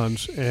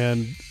John's,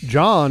 and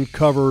John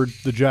covered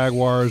the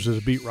Jaguars as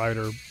a beat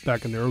writer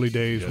back in the early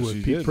days Yes, he with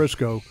Pete did.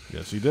 Prisco.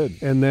 Yes, he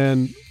did. And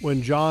then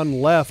when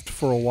John left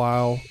for a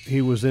while,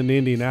 he was in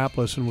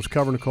Indianapolis and was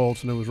covering the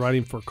Colts, and then was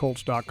writing for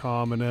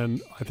Colts.com, and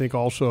then I think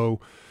also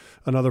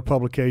another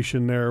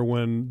publication there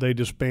when they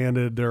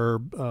disbanded their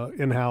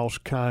in-house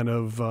kind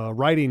of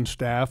writing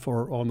staff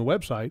or on the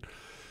website.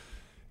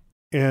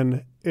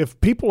 And if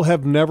people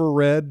have never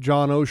read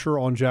John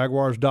Osher on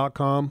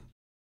Jaguars.com,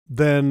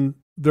 then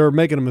they're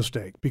making a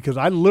mistake, because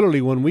I literally,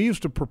 when we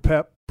used to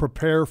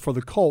prepare for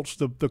the Colts,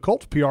 the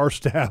Colts PR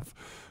staff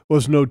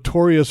was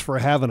notorious for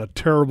having a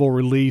terrible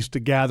release to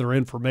gather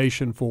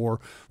information for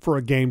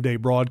a game day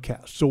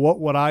broadcast. So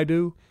what would I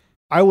do?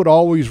 I would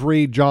always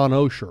read John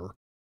Osher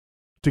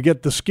to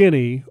get the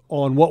skinny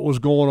on what was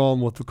going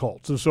on with the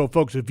Colts. And so,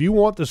 folks, if you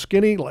want the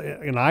skinny,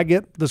 and I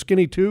get the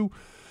skinny too,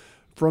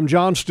 from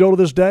John still to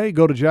this day,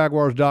 go to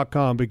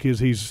Jaguars.com, because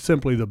he's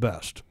simply the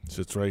best.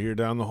 Sits right here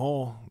down the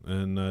hall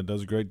and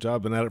does a great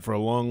job. Been at it for a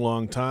long,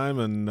 long time,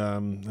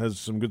 and has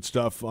some good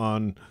stuff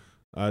on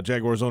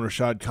Jaguars owner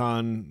Shad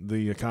Khan,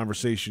 the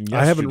conversation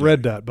yesterday. I haven't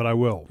read that, but I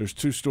will. There's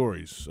 2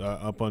 stories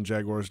up on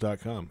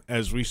Jaguars.com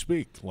as we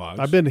speak. Logs.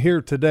 I've been here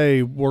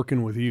today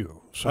working with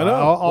you, so I know.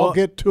 I'll Well,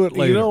 get to it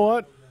later. You know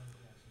what?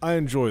 I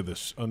enjoy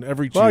this on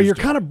every Tuesday. Well, you're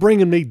kind of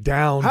bringing me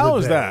down. How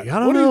is today. that? I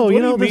don't What do you- know. what do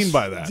you know, mean this-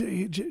 by that?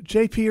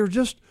 JP, you're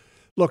just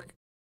look.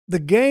 The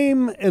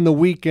game and the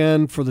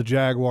weekend for the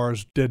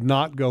Jaguars did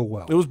not go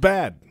well. It was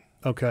bad.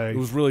 Okay, It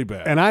was really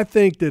bad. and I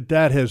think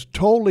that has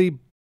totally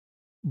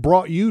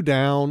brought you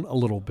down a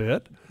little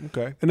bit.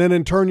 okay. And then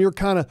in turn, you're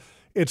kind of,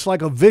 it's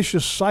like a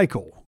vicious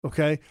cycle.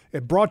 Okay.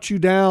 It brought you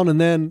down.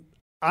 And then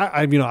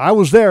I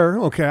was there.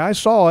 Okay. I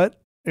saw it.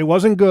 It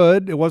wasn't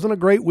good. It wasn't a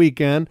great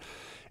weekend.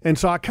 And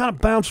so I kind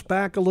of bounced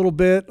back a little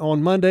bit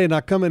on Monday, and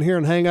I come in here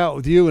and hang out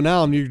with you. And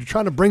now you're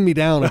trying to bring me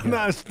down again.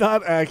 No, it's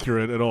not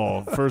accurate at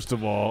all. First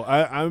of all,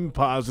 I'm a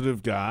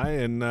positive guy,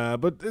 and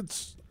but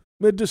it's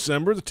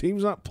mid-December. The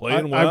team's not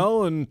playing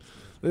well, and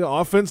the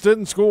offense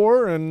didn't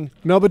score. And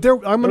No, but I'm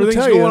going to Everything's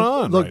tell you, going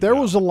on look, right there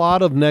now. was a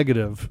lot of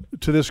negative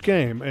to this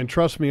game. And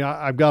trust me,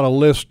 I've got a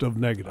list of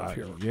negative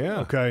here.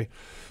 yeah. Okay.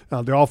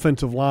 The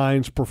offensive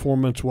line's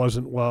performance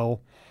wasn't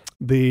well.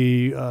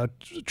 The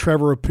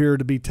Trevor appeared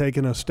to be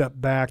taking a step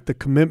back. The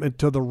commitment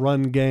to the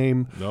run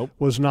game Nope.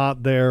 was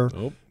not there.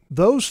 Nope.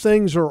 Those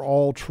things are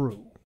all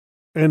true,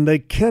 and they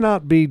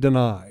cannot be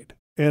denied.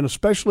 And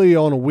especially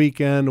on a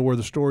weekend where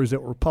the stories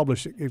that were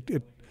published,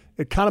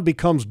 it kind of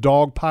becomes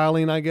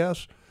dogpiling, I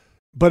guess.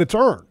 But it's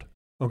earned,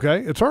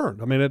 Okay, it's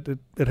earned. I mean,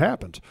 it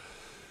happens.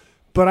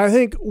 But I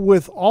think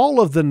with all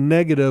of the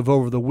negative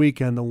over the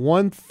weekend, the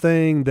one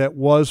thing that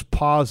was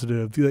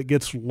positive that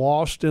gets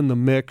lost in the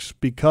mix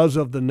because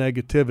of the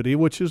negativity,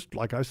 which is,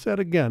 like I said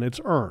again, it's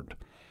earned,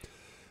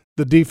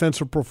 the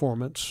defensive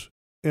performance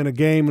in a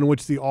game in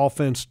which the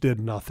offense did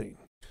nothing.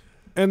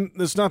 And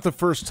it's not the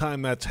first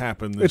time that's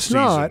happened this season.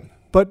 It's not.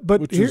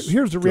 But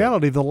here's the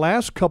reality. The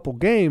last couple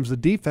games, the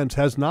defense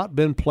has not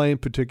been playing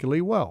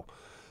particularly well.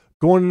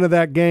 Going into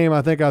that game,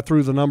 I think I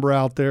threw the number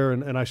out there,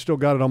 and I still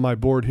got it on my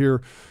board here,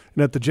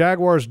 and that the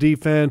Jaguars'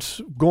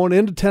 defense going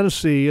into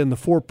Tennessee in the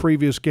 4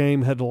 previous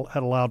game had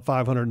allowed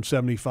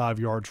 575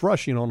 yards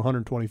rushing on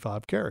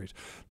 125 carries.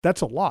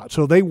 That's a lot.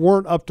 So they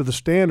weren't up to the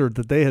standard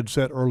that they had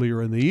set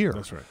earlier in the year.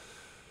 That's right.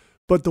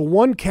 But the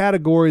one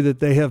category that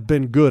they have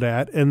been good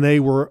at, and they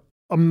were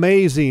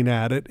amazing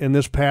at it in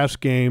this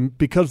past game,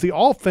 because the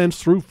offense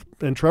threw,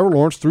 and Trevor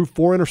Lawrence threw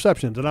 4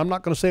 interceptions, and I'm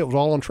not going to say it was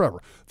all on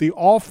Trevor. The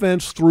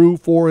offense threw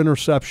 4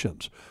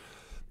 interceptions.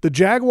 The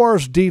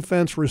Jaguars'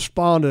 defense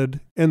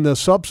responded in the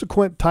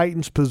subsequent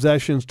Titans'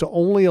 possessions to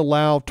only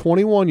allow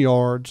 21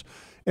 yards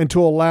and to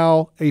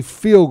allow a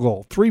field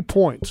goal, 3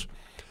 points.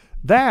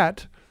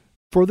 That,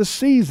 for the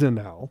season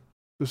now,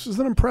 this is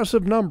an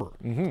impressive number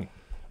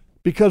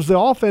because the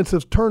offense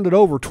has turned it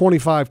over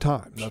 25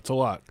 times. That's a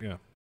lot, yeah.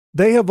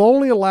 They have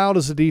only allowed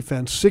as a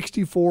defense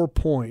 64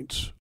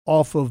 points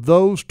off of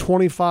those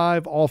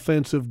 25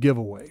 offensive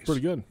giveaways.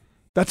 Pretty good.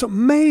 That's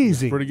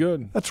amazing. Pretty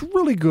good. That's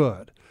really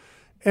good.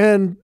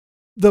 And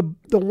the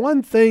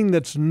one thing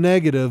that's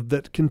negative,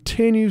 that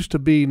continues to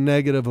be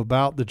negative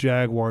about the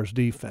Jaguars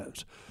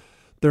defense,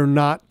 they're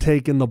not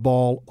taking the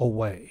ball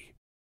away.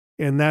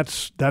 And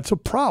that's a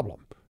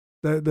problem.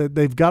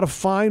 They've got to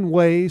find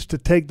ways to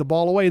take the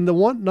ball away. And the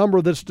one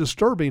number that's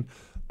disturbing,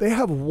 they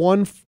have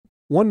one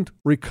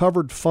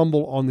recovered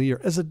fumble on the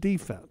year as a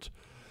defense.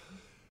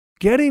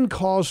 Getting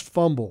caused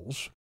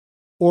fumbles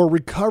or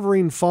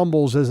recovering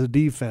fumbles as a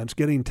defense,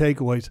 getting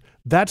takeaways,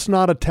 that's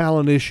not a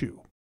talent issue.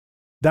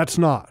 That's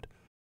not.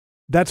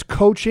 That's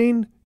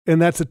coaching,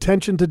 and that's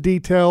attention to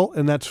detail,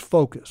 and that's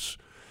focus.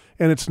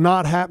 And it's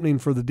not happening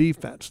for the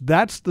defense.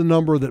 That's the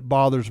number that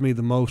bothers me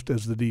the most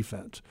as the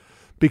defense,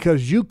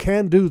 because you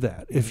can do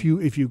that. If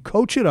you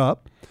coach it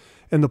up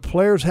and the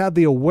players have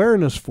the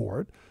awareness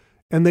for it,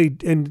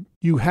 and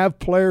you have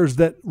players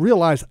that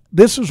realize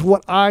this is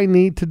what I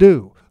need to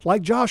do,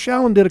 like Josh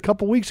Allen did a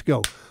couple weeks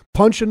ago,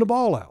 punching the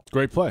ball out.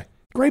 Great play.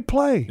 Great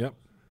play. Yep.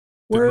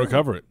 Didn't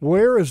recover it.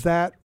 Where is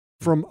that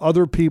from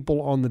other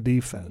people on the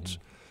defense?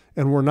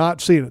 And we're not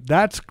seeing it.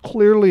 That's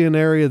clearly an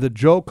area that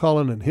Joe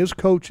Cullen and his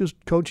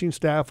coaching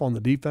staff on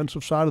the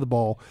defensive side of the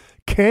ball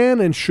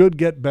can and should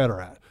get better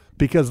at.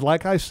 Because,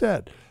 like I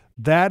said,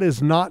 that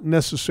is not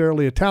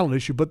necessarily a talent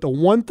issue. But the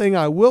one thing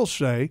I will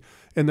say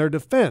in their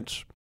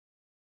defense,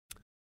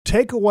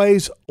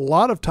 takeaways a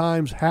lot of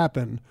times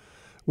happen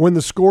when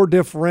the score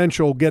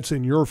differential gets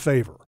in your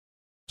favor.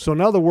 So, in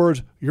other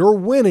words, you're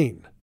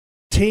winning.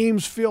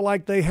 Teams feel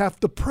like they have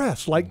to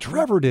press, like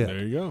Trevor did. There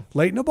you go.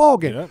 Late in the ball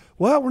game. Yep.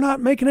 Well, we're not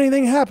making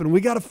anything happen.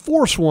 We got to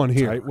force one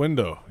here. Tight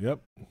window.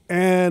 Yep.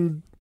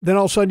 And then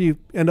all of a sudden you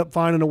end up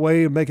finding a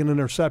way of making an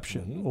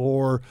interception,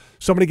 or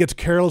somebody gets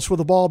careless with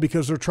the ball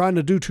because they're trying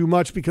to do too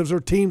much because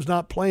their team's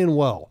not playing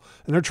well,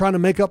 and they're trying to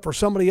make up for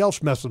somebody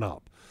else messing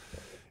up.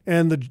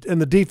 And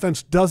the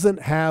defense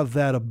doesn't have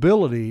that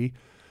ability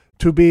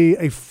to be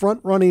a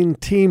front-running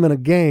team in a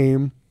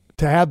game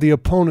to have the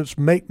opponents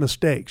make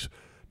mistakes.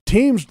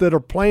 Teams that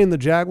are playing the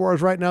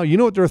Jaguars right now, you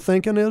know what they're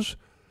thinking is,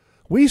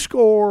 we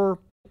score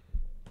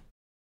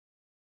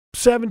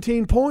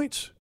 17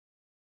 points,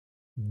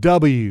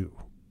 W,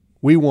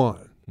 we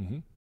won.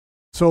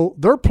 So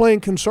they're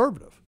playing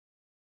conservative.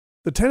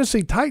 The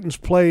Tennessee Titans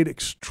played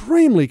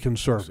extremely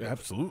conservative.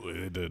 Absolutely,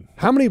 they did.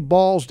 How many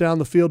balls down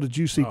the field did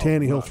you see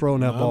Tannehill throw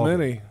in that ball? Not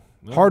many.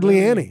 Hardly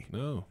any.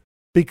 No.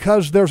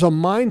 Because there's a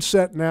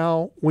mindset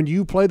now when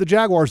you play the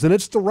Jaguars, and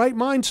it's the right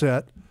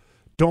mindset.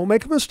 Don't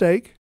make a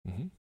mistake.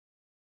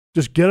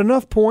 Just get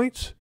enough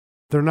points.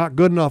 They're not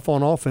good enough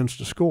on offense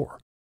to score.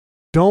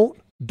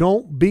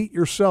 Don't beat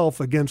yourself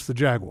against the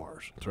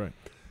Jaguars. That's right.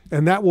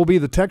 And that will be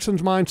the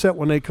Texans' mindset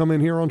when they come in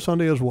here on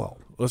Sunday as well.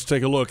 Let's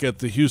take a look at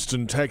the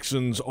Houston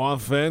Texans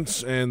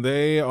offense, and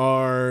they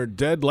are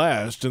dead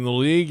last in the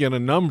league in a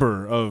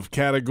number of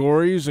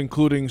categories,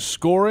 including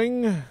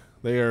scoring.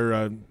 They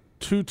are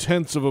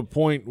 0.2 of a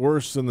point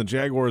worse than the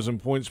Jaguars in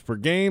points per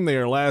game. They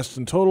are last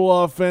in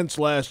total offense,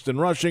 last in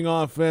rushing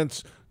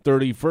offense,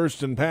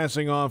 31st in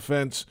passing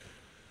offense.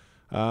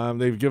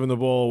 They've given the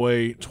ball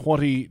away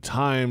 20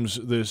 times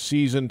this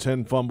season,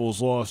 10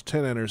 fumbles lost,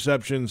 10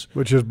 interceptions.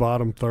 Which is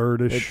bottom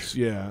third-ish.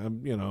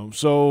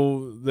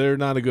 So they're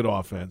not a good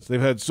offense.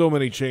 They've had so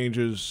many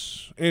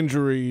changes,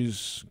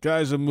 injuries,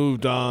 guys have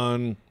moved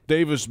on.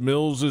 Davis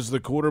Mills is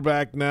the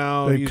quarterback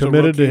now. They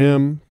committed to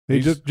him. He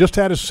just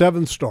had his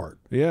 7th start.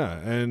 Yeah,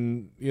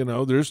 and,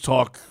 there's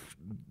talk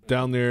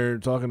down there,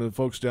 talking to the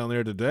folks down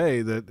there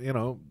today that,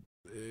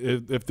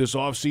 if this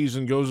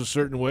offseason goes a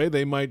certain way,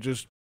 they might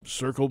just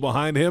circle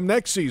behind him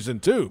next season,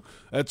 too.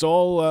 That's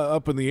all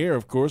up in the air,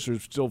 of course.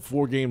 There's still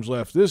 4 games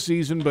left this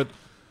season, but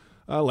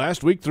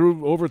last week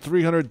threw over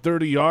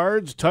 330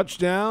 yards,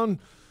 touchdown,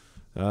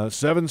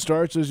 7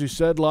 starts, as you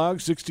said, Log,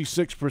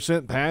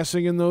 66%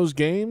 passing in those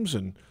games,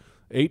 and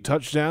 8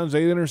 touchdowns,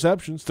 8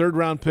 interceptions.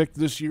 3rd-round pick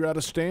this year out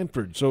of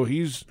Stanford. So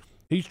he's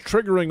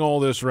triggering all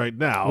this right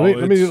now.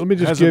 Let me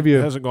just give you –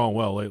 hasn't gone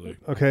well lately.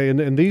 Okay,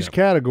 in these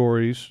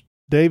categories,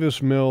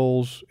 Davis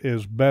Mills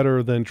is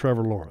better than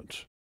Trevor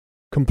Lawrence.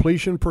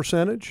 Completion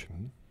percentage,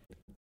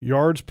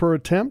 yards per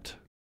attempt,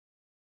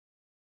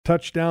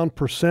 touchdown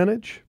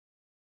percentage.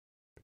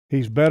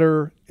 He's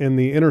better in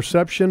the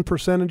interception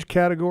percentage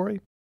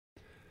category.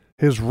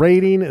 His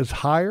rating is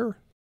higher.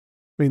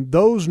 I mean,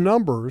 those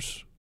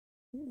numbers,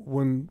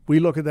 when we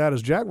look at that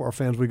as Jaguar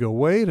fans, we go,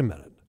 wait a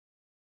minute.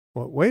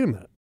 Well, wait a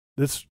minute.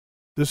 This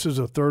is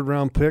a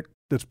 3rd-round pick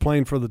that's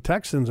playing for the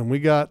Texans, and we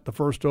got the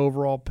 1st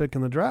overall pick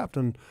in the draft,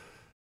 and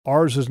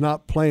ours is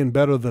not playing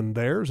better than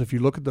theirs. If you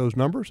look at those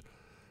numbers,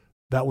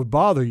 that would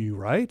bother you,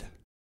 right?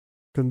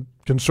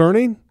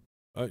 Concerning?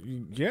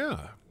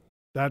 Yeah.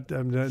 That's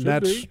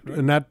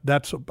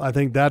I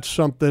think that's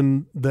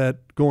something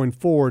that going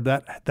forward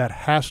that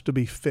has to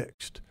be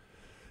fixed.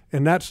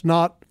 And that's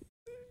not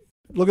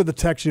 – look at the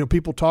Texans.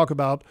 People talk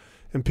about –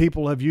 and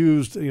people have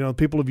used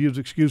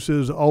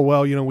excuses, oh,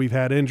 well, we've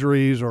had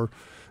injuries, or,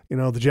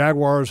 the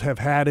Jaguars have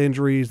had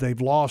injuries, they've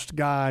lost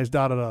guys,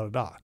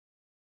 da-da-da-da-da.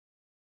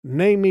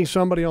 Name me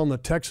somebody on the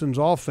Texans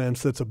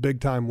offense that's a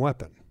big-time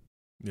weapon.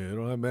 Yeah, they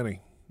don't have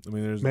many. I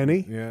mean, there's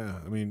many. Yeah,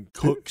 I mean,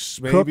 Cooks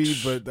maybe,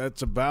 but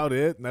that's about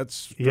it. And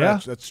that's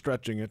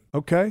stretching it.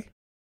 Okay.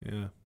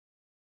 Yeah.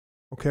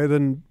 Okay,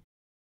 then.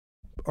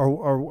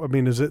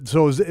 Is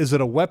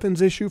it a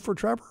weapons issue for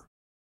Trevor?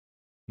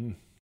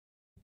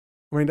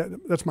 I mean,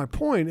 that's my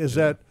point. Is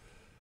that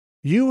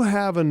you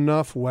have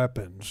enough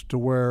weapons to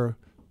where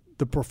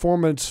the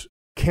performance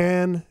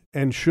can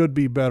and should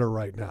be better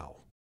right now,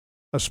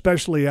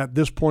 especially at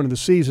this point of the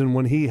season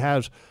when he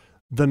has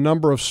the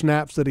number of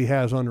snaps that he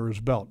has under his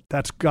belt.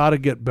 That's got to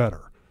get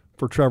better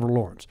for Trevor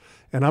Lawrence.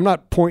 And I'm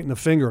not pointing the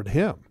finger at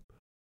him.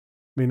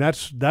 I mean,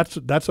 that's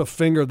a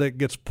finger that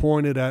gets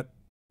pointed at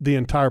the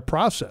entire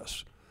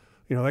process.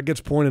 That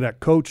gets pointed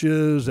at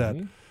coaches, at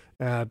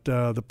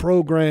the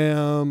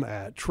program,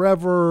 at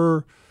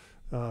Trevor,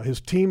 his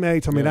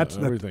teammates. I mean,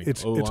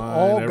 it's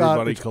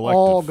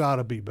all got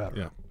to be better.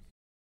 Yeah,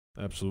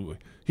 absolutely.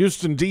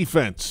 Houston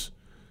defense.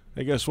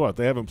 Hey, guess what?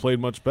 They haven't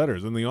played much better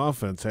than the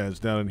offense has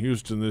down in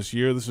Houston this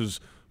year. This is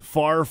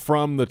far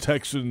from the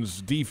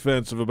Texans'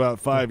 defense of about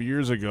 5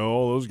 years ago.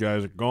 All those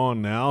guys are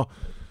gone now.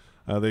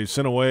 They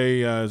sent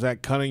away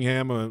Zach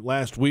Cunningham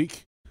last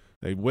week.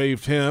 They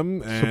waived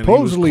him. And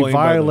supposedly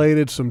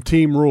violated some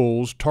team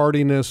rules.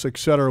 Tardiness, et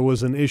cetera,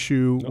 was an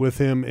issue with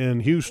him in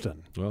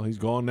Houston. Well, he's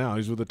gone now.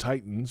 He's with the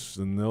Titans,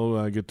 and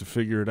they'll get to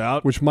figure it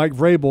out. Which Mike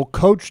Vrabel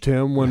coached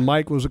him when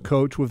Mike was a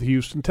coach with the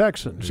Houston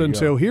Texans. And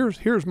so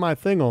here's my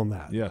thing on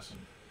that. Yes.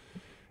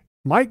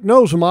 Mike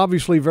knows him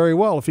obviously very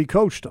well if he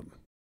coached him.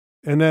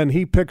 And then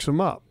he picks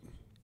him up.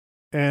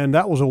 And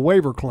that was a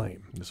waiver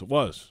claim. Yes, it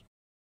was.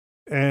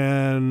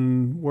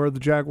 And where are the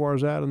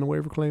Jaguars at in the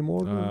waiver claim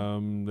order?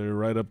 They're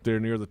right up there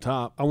near the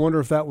top. I wonder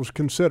if that was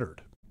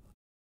considered.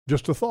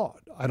 Just a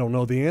thought. I don't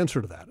know the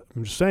answer to that.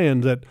 I'm just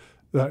saying that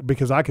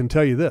because I can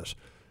tell you this.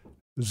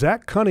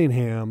 Zach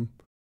Cunningham,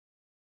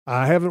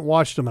 I haven't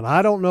watched him, and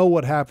I don't know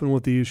what happened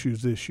with the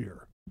issues this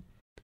year.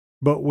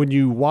 But when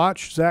you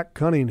watch Zach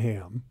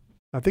Cunningham,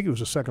 I think it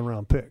was a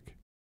 2nd-round pick.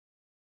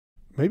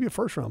 Maybe a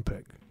 1st-round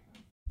pick.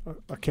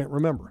 I can't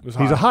remember. He's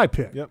a high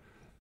pick. Yep.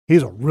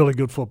 He's a really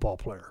good football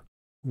player.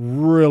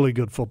 Really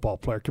good football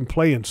player. Can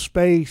play in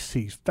space.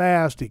 He's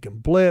fast. He can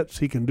blitz.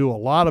 He can do a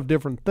lot of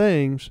different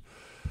things.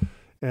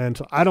 And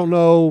so I don't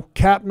know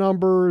cap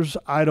numbers.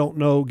 I don't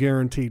know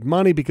guaranteed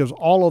money because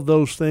all of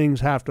those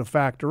things have to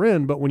factor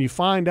in. But when you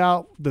find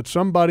out that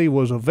somebody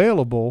was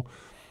available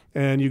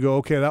and you go,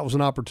 okay, that was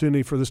an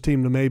opportunity for this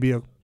team to maybe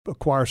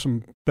acquire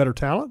some better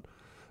talent,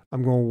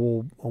 I'm going,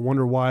 well, I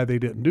wonder why they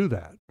didn't do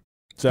that.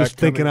 Just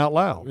thinking out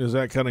loud. Is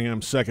Zach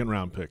Cunningham's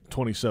 2nd-round pick,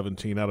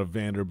 2017, out of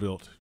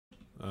Vanderbilt.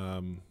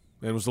 And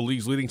was the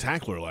league's leading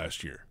tackler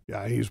last year.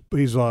 Yeah,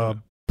 he's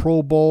a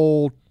Pro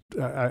Bowl.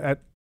 At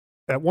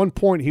one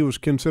point, he was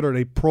considered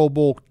a Pro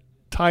Bowl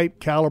type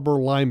caliber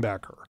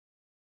linebacker.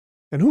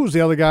 And who was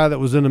the other guy that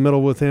was in the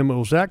middle with him? It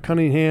was Zach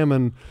Cunningham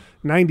in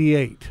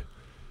 '98.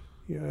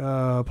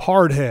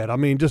 Hardhead. I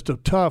mean, just a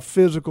tough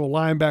physical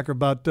linebacker.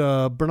 About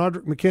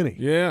Bernardrick McKinney.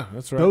 Yeah,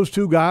 that's right. Those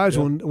two guys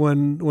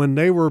when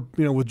they were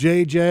with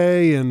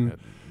JJ and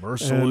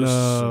Merciless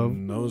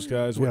and those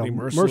guys. Whitney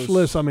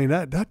Merciless. I mean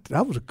that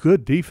was a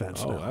good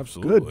defense. Oh,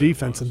 absolutely, good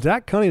defense. And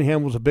Zach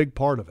Cunningham was a big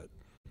part of it.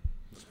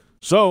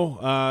 So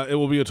it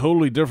will be a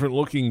totally different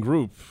looking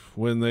group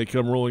when they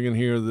come rolling in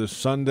here this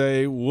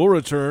Sunday. We'll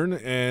return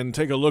and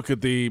take a look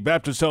at the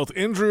Baptist Health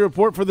injury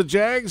report for the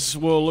Jags.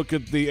 We'll look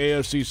at the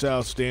AFC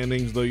South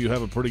standings, though you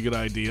have a pretty good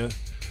idea.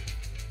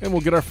 And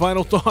we'll get our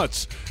final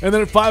thoughts. And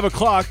then at 5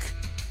 o'clock,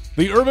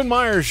 The Urban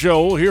Meyer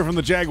Show. We'll hear from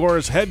the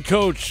Jaguars head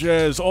coach,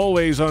 as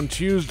always, on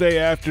Tuesday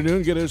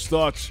afternoon. Get his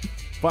thoughts,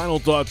 final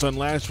thoughts on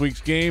last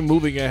week's game,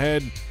 moving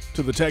ahead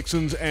to the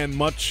Texans, and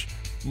much,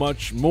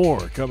 much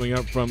more coming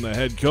up from the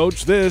head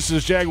coach. This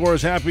is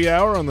Jaguars Happy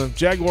Hour on the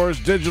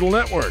Jaguars Digital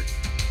Network.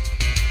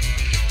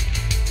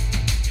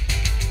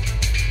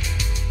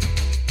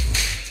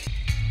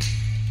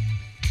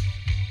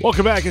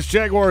 Welcome back. It's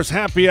Jaguars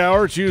Happy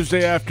Hour,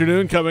 Tuesday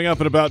afternoon. Coming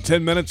up in about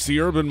 10 minutes, the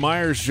Urban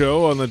Meyer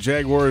Show on the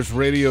Jaguars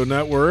Radio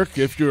Network.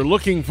 If you're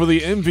looking for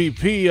the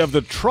MVP of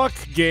the truck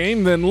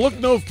game, then look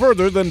no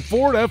further than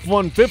Ford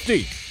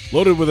F-150.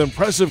 Loaded with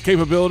impressive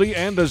capability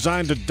and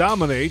designed to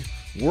dominate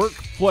work,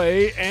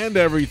 play, and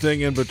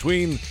everything in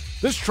between,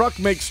 this truck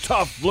makes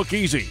tough look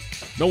easy.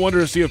 No wonder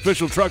it's the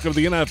official truck of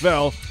the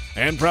NFL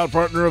and proud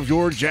partner of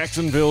your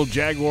Jacksonville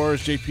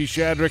Jaguars. J.P.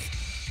 Shadrick,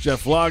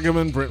 Jeff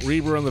Lageman, Brent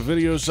Reber on the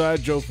video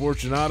side, Joe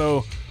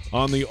Fortunato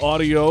on the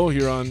audio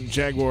here on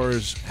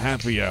Jaguars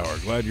Happy Hour.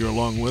 Glad you're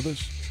along with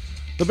us.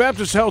 The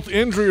Baptist Health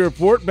Injury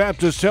Report.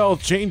 Baptist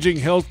Health changing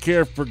health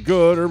care for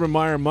good. Urban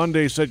Meyer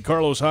Monday said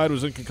Carlos Hyde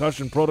was in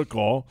concussion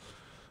protocol.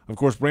 Of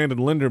course, Brandon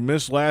Linder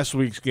missed last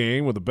week's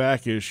game with a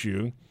back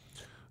issue.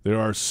 There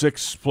are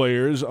 6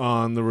 players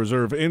on the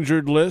reserve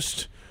injured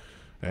list,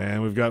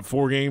 and we've got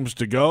 4 games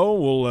to go.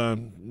 We'll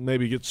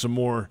maybe get some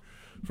more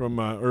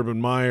from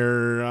Urban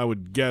Meyer, I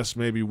would guess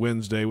maybe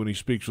Wednesday when he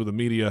speaks with the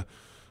media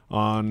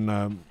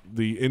on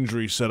the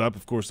injury setup.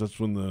 Of course, that's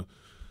when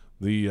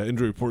the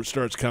injury report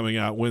starts coming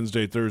out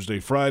Wednesday, Thursday,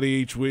 Friday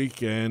each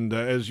week. And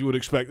as you would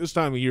expect, this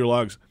time of year,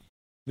 Logs,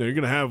 you're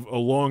going to have a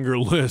longer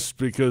list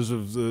because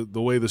of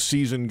the way the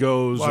season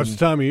goes. Well, it's the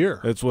time of year.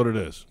 That's what it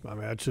is. I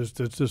mean, it's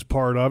just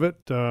part of it.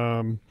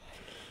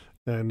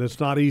 And it's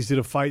not easy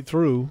to fight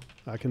through.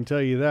 I can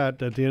tell you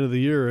that at the end of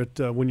the year,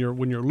 when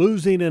you're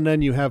losing and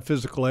then you have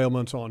physical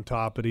ailments on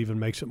top, it even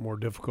makes it more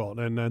difficult.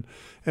 And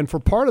for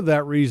part of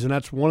that reason,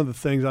 that's one of the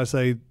things I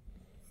say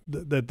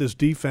that this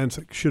defense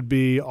should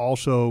be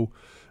also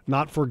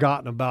not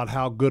forgotten about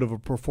how good of a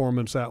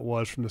performance that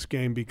was from this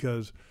game,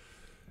 because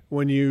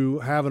when you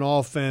have an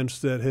offense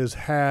that has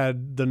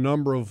had the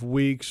number of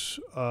weeks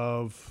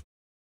of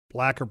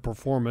lack of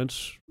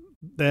performance,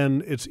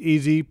 then it's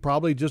easy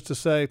probably just to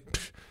say,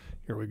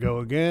 here we go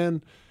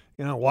again.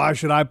 You know, why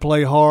should I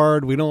play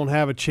hard? We don't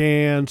have a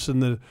chance,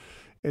 and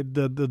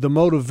the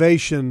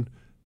motivation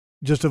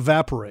just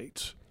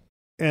evaporates.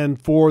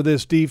 And for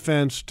this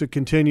defense to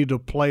continue to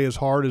play as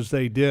hard as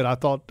they did, I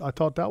thought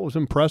that was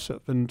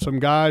impressive. And some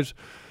guys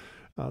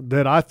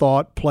that I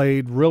thought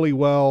played really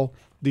well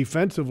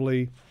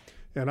defensively,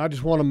 and I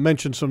just want to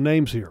mention some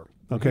names here.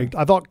 Okay,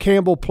 I thought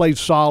Campbell played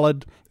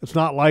solid. It's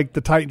not like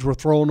the Titans were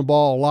throwing the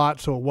ball a lot,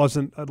 so it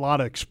wasn't a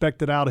lot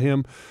expected out of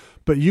him.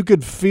 But you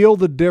could feel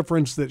the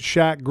difference that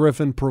Shaq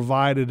Griffin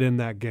provided in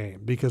that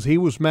game, because he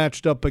was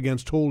matched up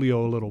against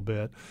Julio a little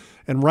bit.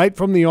 And right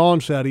from the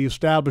onset, he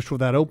established with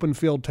that open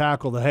field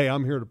tackle that, hey,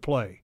 I'm here to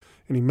play.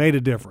 And he made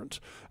a difference.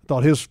 I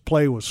thought his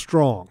play was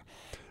strong.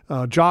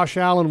 Josh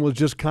Allen was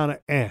just kind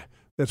of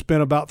It's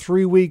been about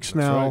 3 weeks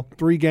now, right.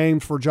 3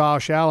 games for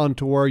Josh Allen,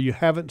 to where you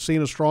haven't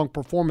seen a strong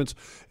performance.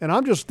 And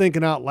I'm just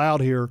thinking out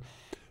loud here,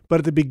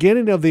 but at the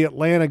beginning of the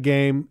Atlanta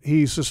game,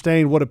 he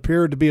sustained what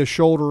appeared to be a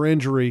shoulder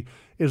injury.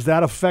 Is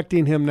that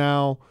affecting him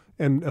now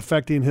and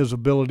affecting his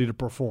ability to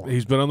perform?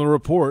 He's been on the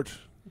report,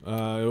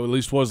 at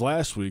least was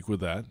last week with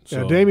that.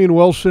 So. Yeah, Damian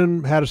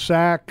Wilson had a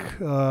sack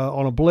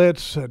on a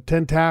blitz, had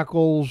 10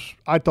 tackles.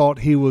 I thought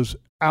he was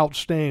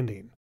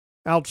outstanding.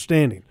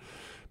 Outstanding.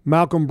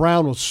 Malcolm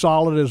Brown was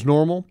solid as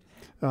normal.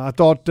 I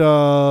thought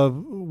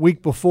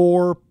week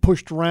before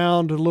pushed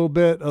around a little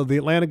bit. The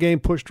Atlanta game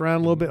pushed around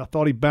a little bit. I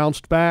thought he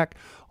bounced back.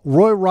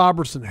 Roy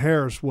Robertson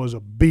Harris was a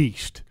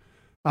beast.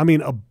 I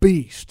mean, a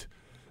beast.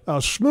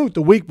 Smoot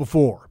the week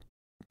before,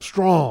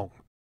 strong.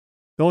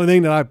 The only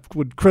thing that I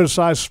would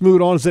criticize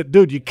Smoot on is that,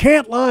 dude, you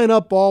can't line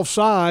up all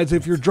sides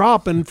if you're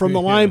dropping from the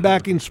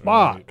linebacking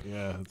spot. Right.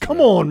 Yeah, come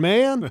on,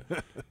 man.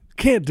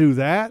 Can't do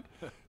that.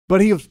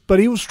 But he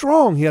was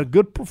strong. He had a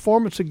good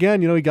performance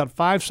again. You know, he got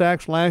 5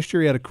 sacks last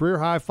year. He had a career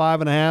high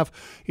 5.5.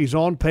 He's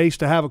on pace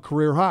to have a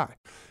career high.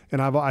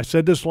 And I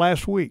said this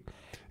last week.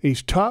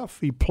 He's tough.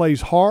 He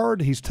plays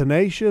hard. He's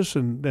tenacious.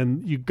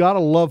 And you got to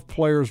love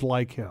players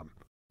like him.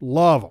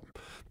 Love them.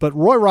 But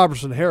Roy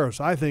Robertson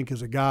Harris, I think,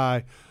 is a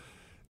guy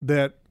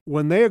that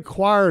when they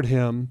acquired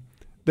him,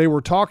 they were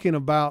talking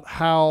about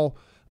how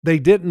they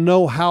didn't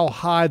know how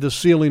high the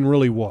ceiling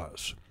really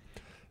was.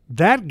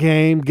 That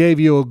game gave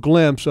you a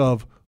glimpse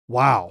of,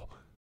 wow,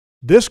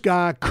 this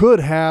guy could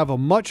have a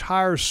much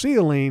higher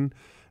ceiling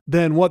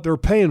than what they're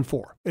paying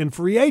for. In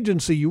free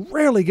agency, you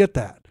rarely get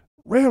that.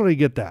 Rarely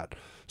get that.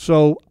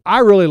 So I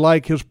really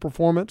like his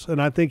performance,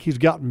 and I think he's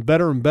gotten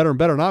better and better and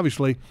better. And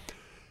obviously,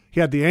 he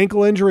had the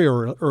ankle injury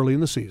early in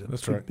the season.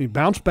 That's right. He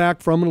bounced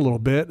back from it a little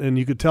bit, and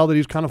you could tell that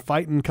he's kind of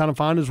fighting, kind of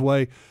finding his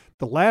way.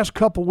 The last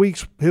couple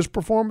weeks, his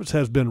performance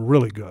has been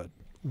really good.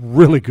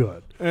 Really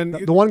good. And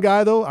the one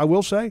guy, though, I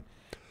will say,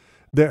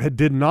 that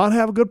did not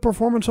have a good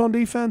performance on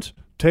defense,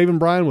 Taven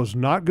Bryan was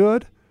not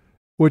good,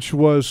 which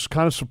was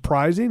kind of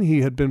surprising.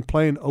 He had been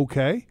playing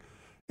okay.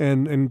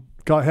 and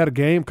had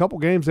a couple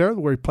games there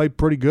where he played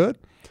pretty good.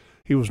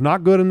 He was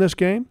not good in this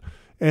game.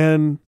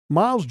 And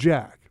Miles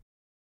Jack,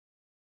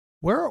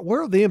 where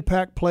are the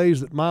impact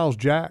plays that Miles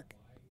Jack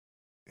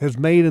has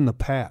made in the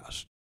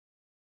past?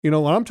 When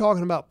I'm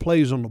talking about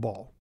plays on the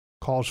ball,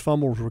 caused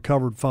fumbles,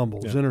 recovered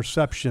fumbles,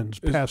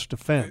 interceptions, pass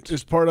defense.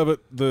 Is part of it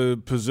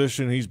the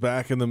position he's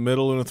back in the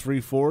middle in a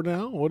 3-4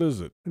 now? What is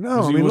it?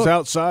 No, he was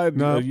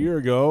outside a year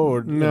ago,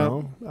 or flying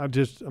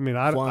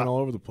all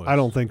over the place. I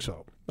don't think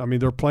so. I mean,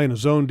 they're playing a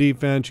zone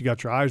defense. You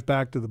got your eyes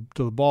back to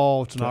the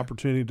ball. It's an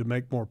opportunity to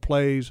make more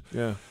plays.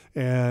 Yeah.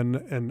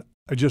 And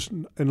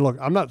look,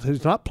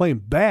 he's not playing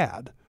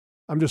bad.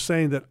 I'm just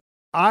saying that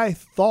I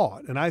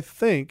thought and I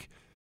think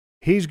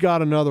he's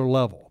got another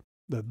level.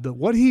 The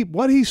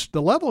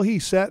level he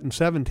set in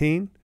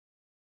 17,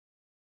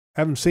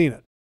 haven't seen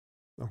it.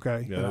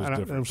 Okay.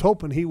 Yeah, I was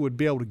hoping he would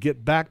be able to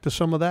get back to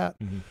some of that.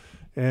 Mm-hmm.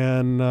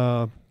 And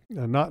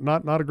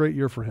not a great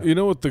year for him. You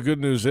know what the good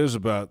news is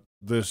about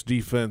this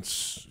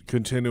defense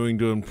continuing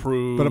to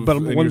improve? But I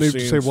want to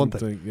say one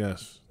thing.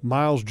 Yes.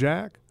 Miles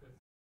Jack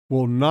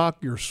will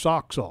knock your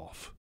socks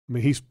off. I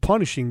mean, he's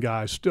punishing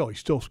guys still. He's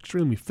still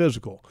extremely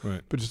physical.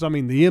 Right. But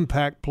the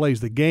impact plays,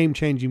 the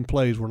game-changing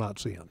plays we're not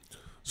seeing.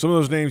 Some of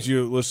those names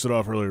you listed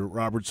off earlier,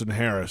 Robertson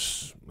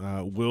Harris,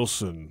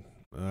 Wilson,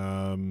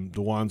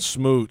 DeJuan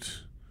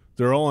Smoot,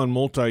 they're all on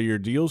multi-year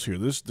deals here.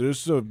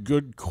 There's a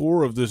good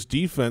core of this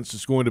defense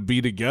that's going to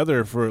be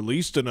together for at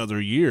least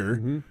another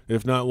year,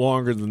 if not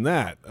longer than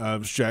that.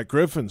 Shaq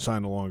Griffin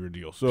signed a longer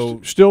deal. So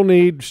still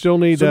need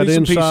that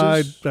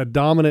inside, pieces. that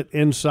dominant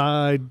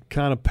inside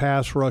kind of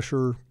pass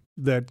rusher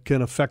that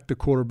can affect the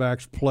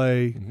quarterback's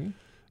play. Mm-hmm.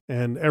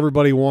 And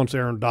everybody wants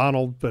Aaron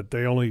Donald, but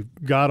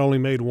God only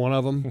made one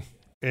of them.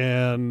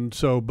 And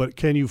so, but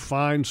can you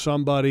find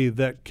somebody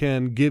that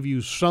can give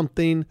you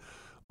something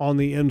on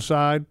the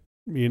inside?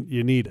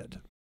 You need it.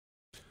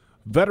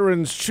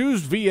 Veterans,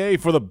 choose VA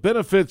for the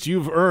benefits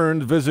you've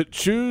earned. Visit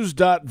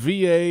choose.va.gov.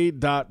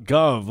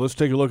 Let's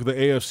take a look at the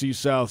AFC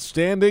South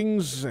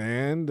standings,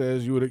 and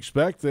as you would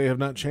expect, they have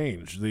not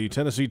changed. The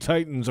Tennessee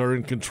Titans are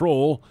in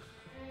control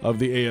of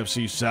the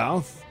AFC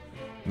South.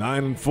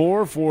 9-4,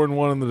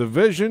 4-1 in the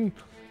division.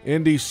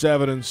 Indy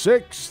 7-6,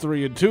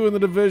 3-2 in the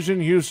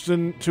division.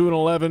 Houston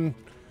 2-11.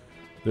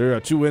 Their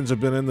 2 wins have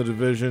been in the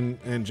division,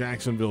 and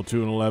Jacksonville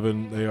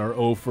 2-11. They are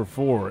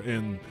 0-4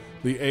 in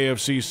the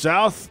AFC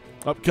South.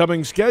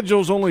 Upcoming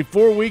schedules, only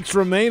 4 weeks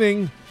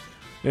remaining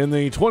in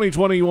the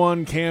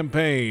 2021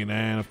 campaign.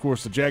 And, of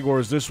course, the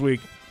Jaguars this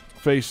week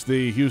face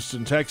the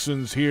Houston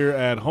Texans here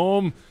at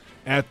home,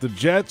 at the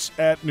Jets,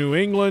 at New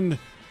England,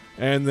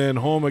 and then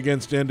home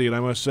against Indy. And I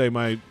must say,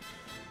 my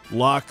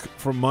lock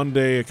from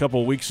Monday a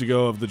couple weeks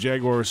ago of the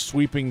Jaguars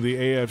sweeping the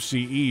AFC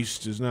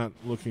East is not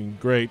looking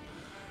great.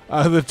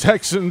 The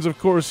Texans, of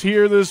course,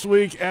 here this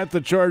week at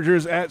the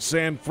Chargers, at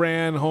San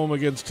Fran, home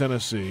against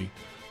Tennessee.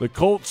 The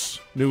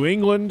Colts, New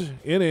England,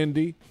 in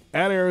Indy,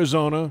 at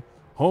Arizona,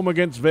 home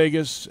against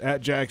Vegas,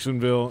 at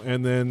Jacksonville,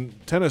 and then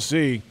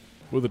Tennessee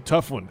with a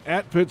tough one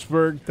at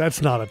Pittsburgh.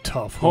 That's not a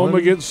tough one. Home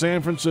against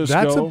San Francisco.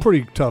 That's a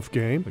pretty tough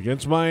game.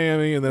 Against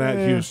Miami, and then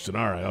at Houston.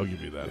 All right, I'll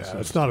give you that. Yeah,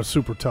 it's not a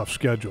super tough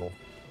schedule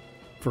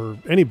for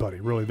anybody,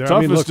 really.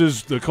 Toughest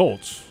is the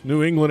Colts.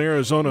 New England,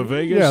 Arizona,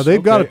 Vegas. Yeah,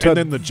 they've got to and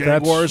then the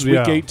Jaguars,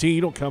 Week 18.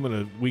 You don't come in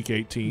a Week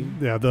 18.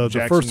 Yeah, the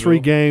first 3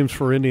 games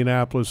for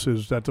Indianapolis,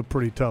 that's a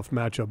pretty tough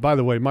matchup. By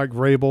the way, Mike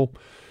Vrabel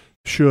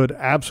should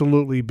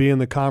absolutely be in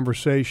the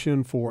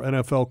conversation for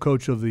NFL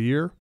Coach of the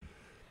Year,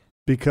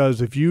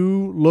 because if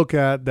you look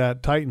at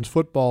that Titans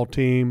football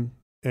team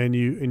and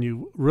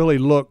you really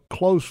look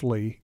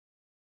closely,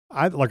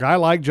 I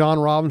like John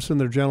Robinson,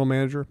 their general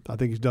manager. I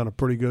think he's done a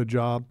pretty good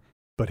job.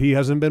 But he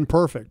hasn't been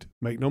perfect.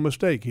 Make no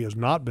mistake, he has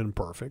not been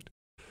perfect.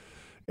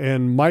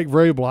 And Mike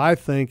Vrabel, I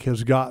think,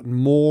 has gotten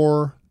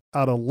more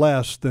out of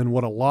less than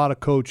what a lot of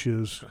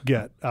coaches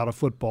get out of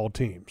football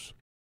teams.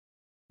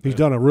 He's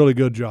done a really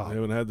good job. They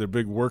haven't had their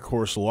big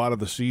workhorse a lot of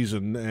the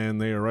season, and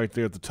they are right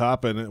there at the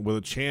top and with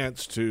a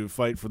chance to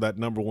fight for that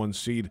number 1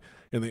 seed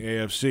in the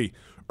AFC.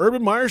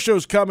 Urban Meyer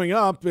Show's coming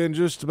up in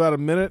just about a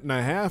minute and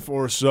a half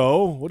or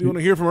so. What do you want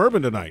to hear from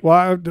Urban tonight?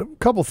 Well, a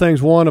couple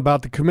things. One,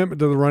 about the commitment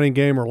to the running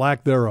game or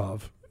lack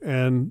thereof.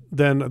 And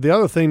then the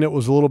other thing that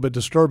was a little bit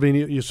disturbing,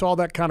 you saw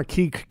that kind of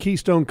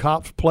Keystone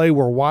Cops play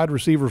where wide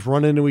receivers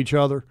run into each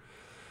other,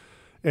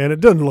 and it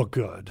doesn't look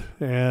good.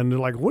 And they're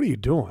like, what are you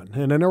doing?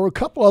 And then there were a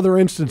couple other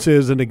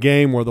instances in the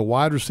game where the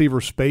wide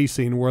receiver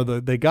spacing, where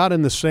they got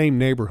in the same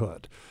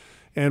neighborhood.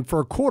 And for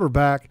a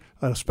quarterback,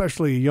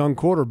 especially a young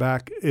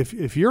quarterback,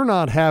 if you're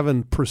not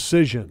having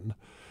precision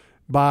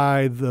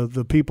by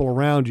the people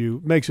around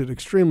you, makes it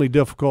extremely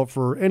difficult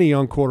for any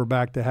young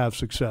quarterback to have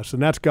success,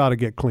 and that's got to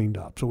get cleaned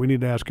up. So we need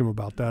to ask him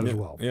about that as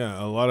well.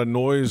 Yeah, a lot of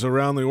noise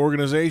around the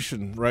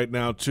organization right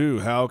now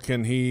too. How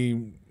can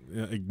he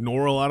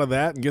ignore a lot of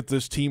that and get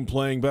this team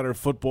playing better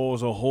football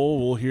as a whole?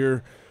 We'll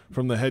hear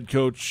from the head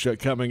coach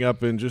coming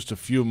up in just a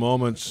few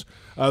moments.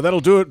 That'll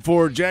do it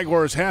for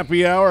Jaguars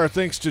Happy Hour.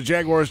 Thanks to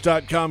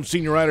Jaguars.com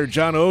senior writer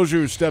John Oehser,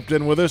 who stepped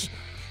in with us.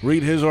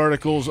 Read his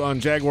articles on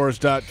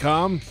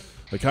Jaguars.com.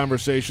 the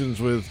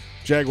conversations with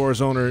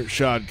Jaguars owner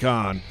Shad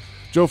Khan.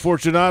 Joe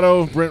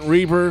Fortunato, Brent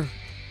Reber.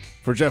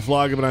 For Jeff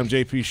Lageman, I'm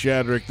JP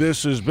Shadrick.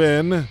 This has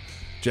been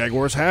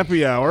Jaguars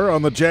Happy Hour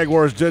on the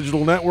Jaguars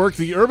Digital Network.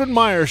 The Urban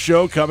Meyer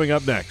Show coming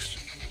up next.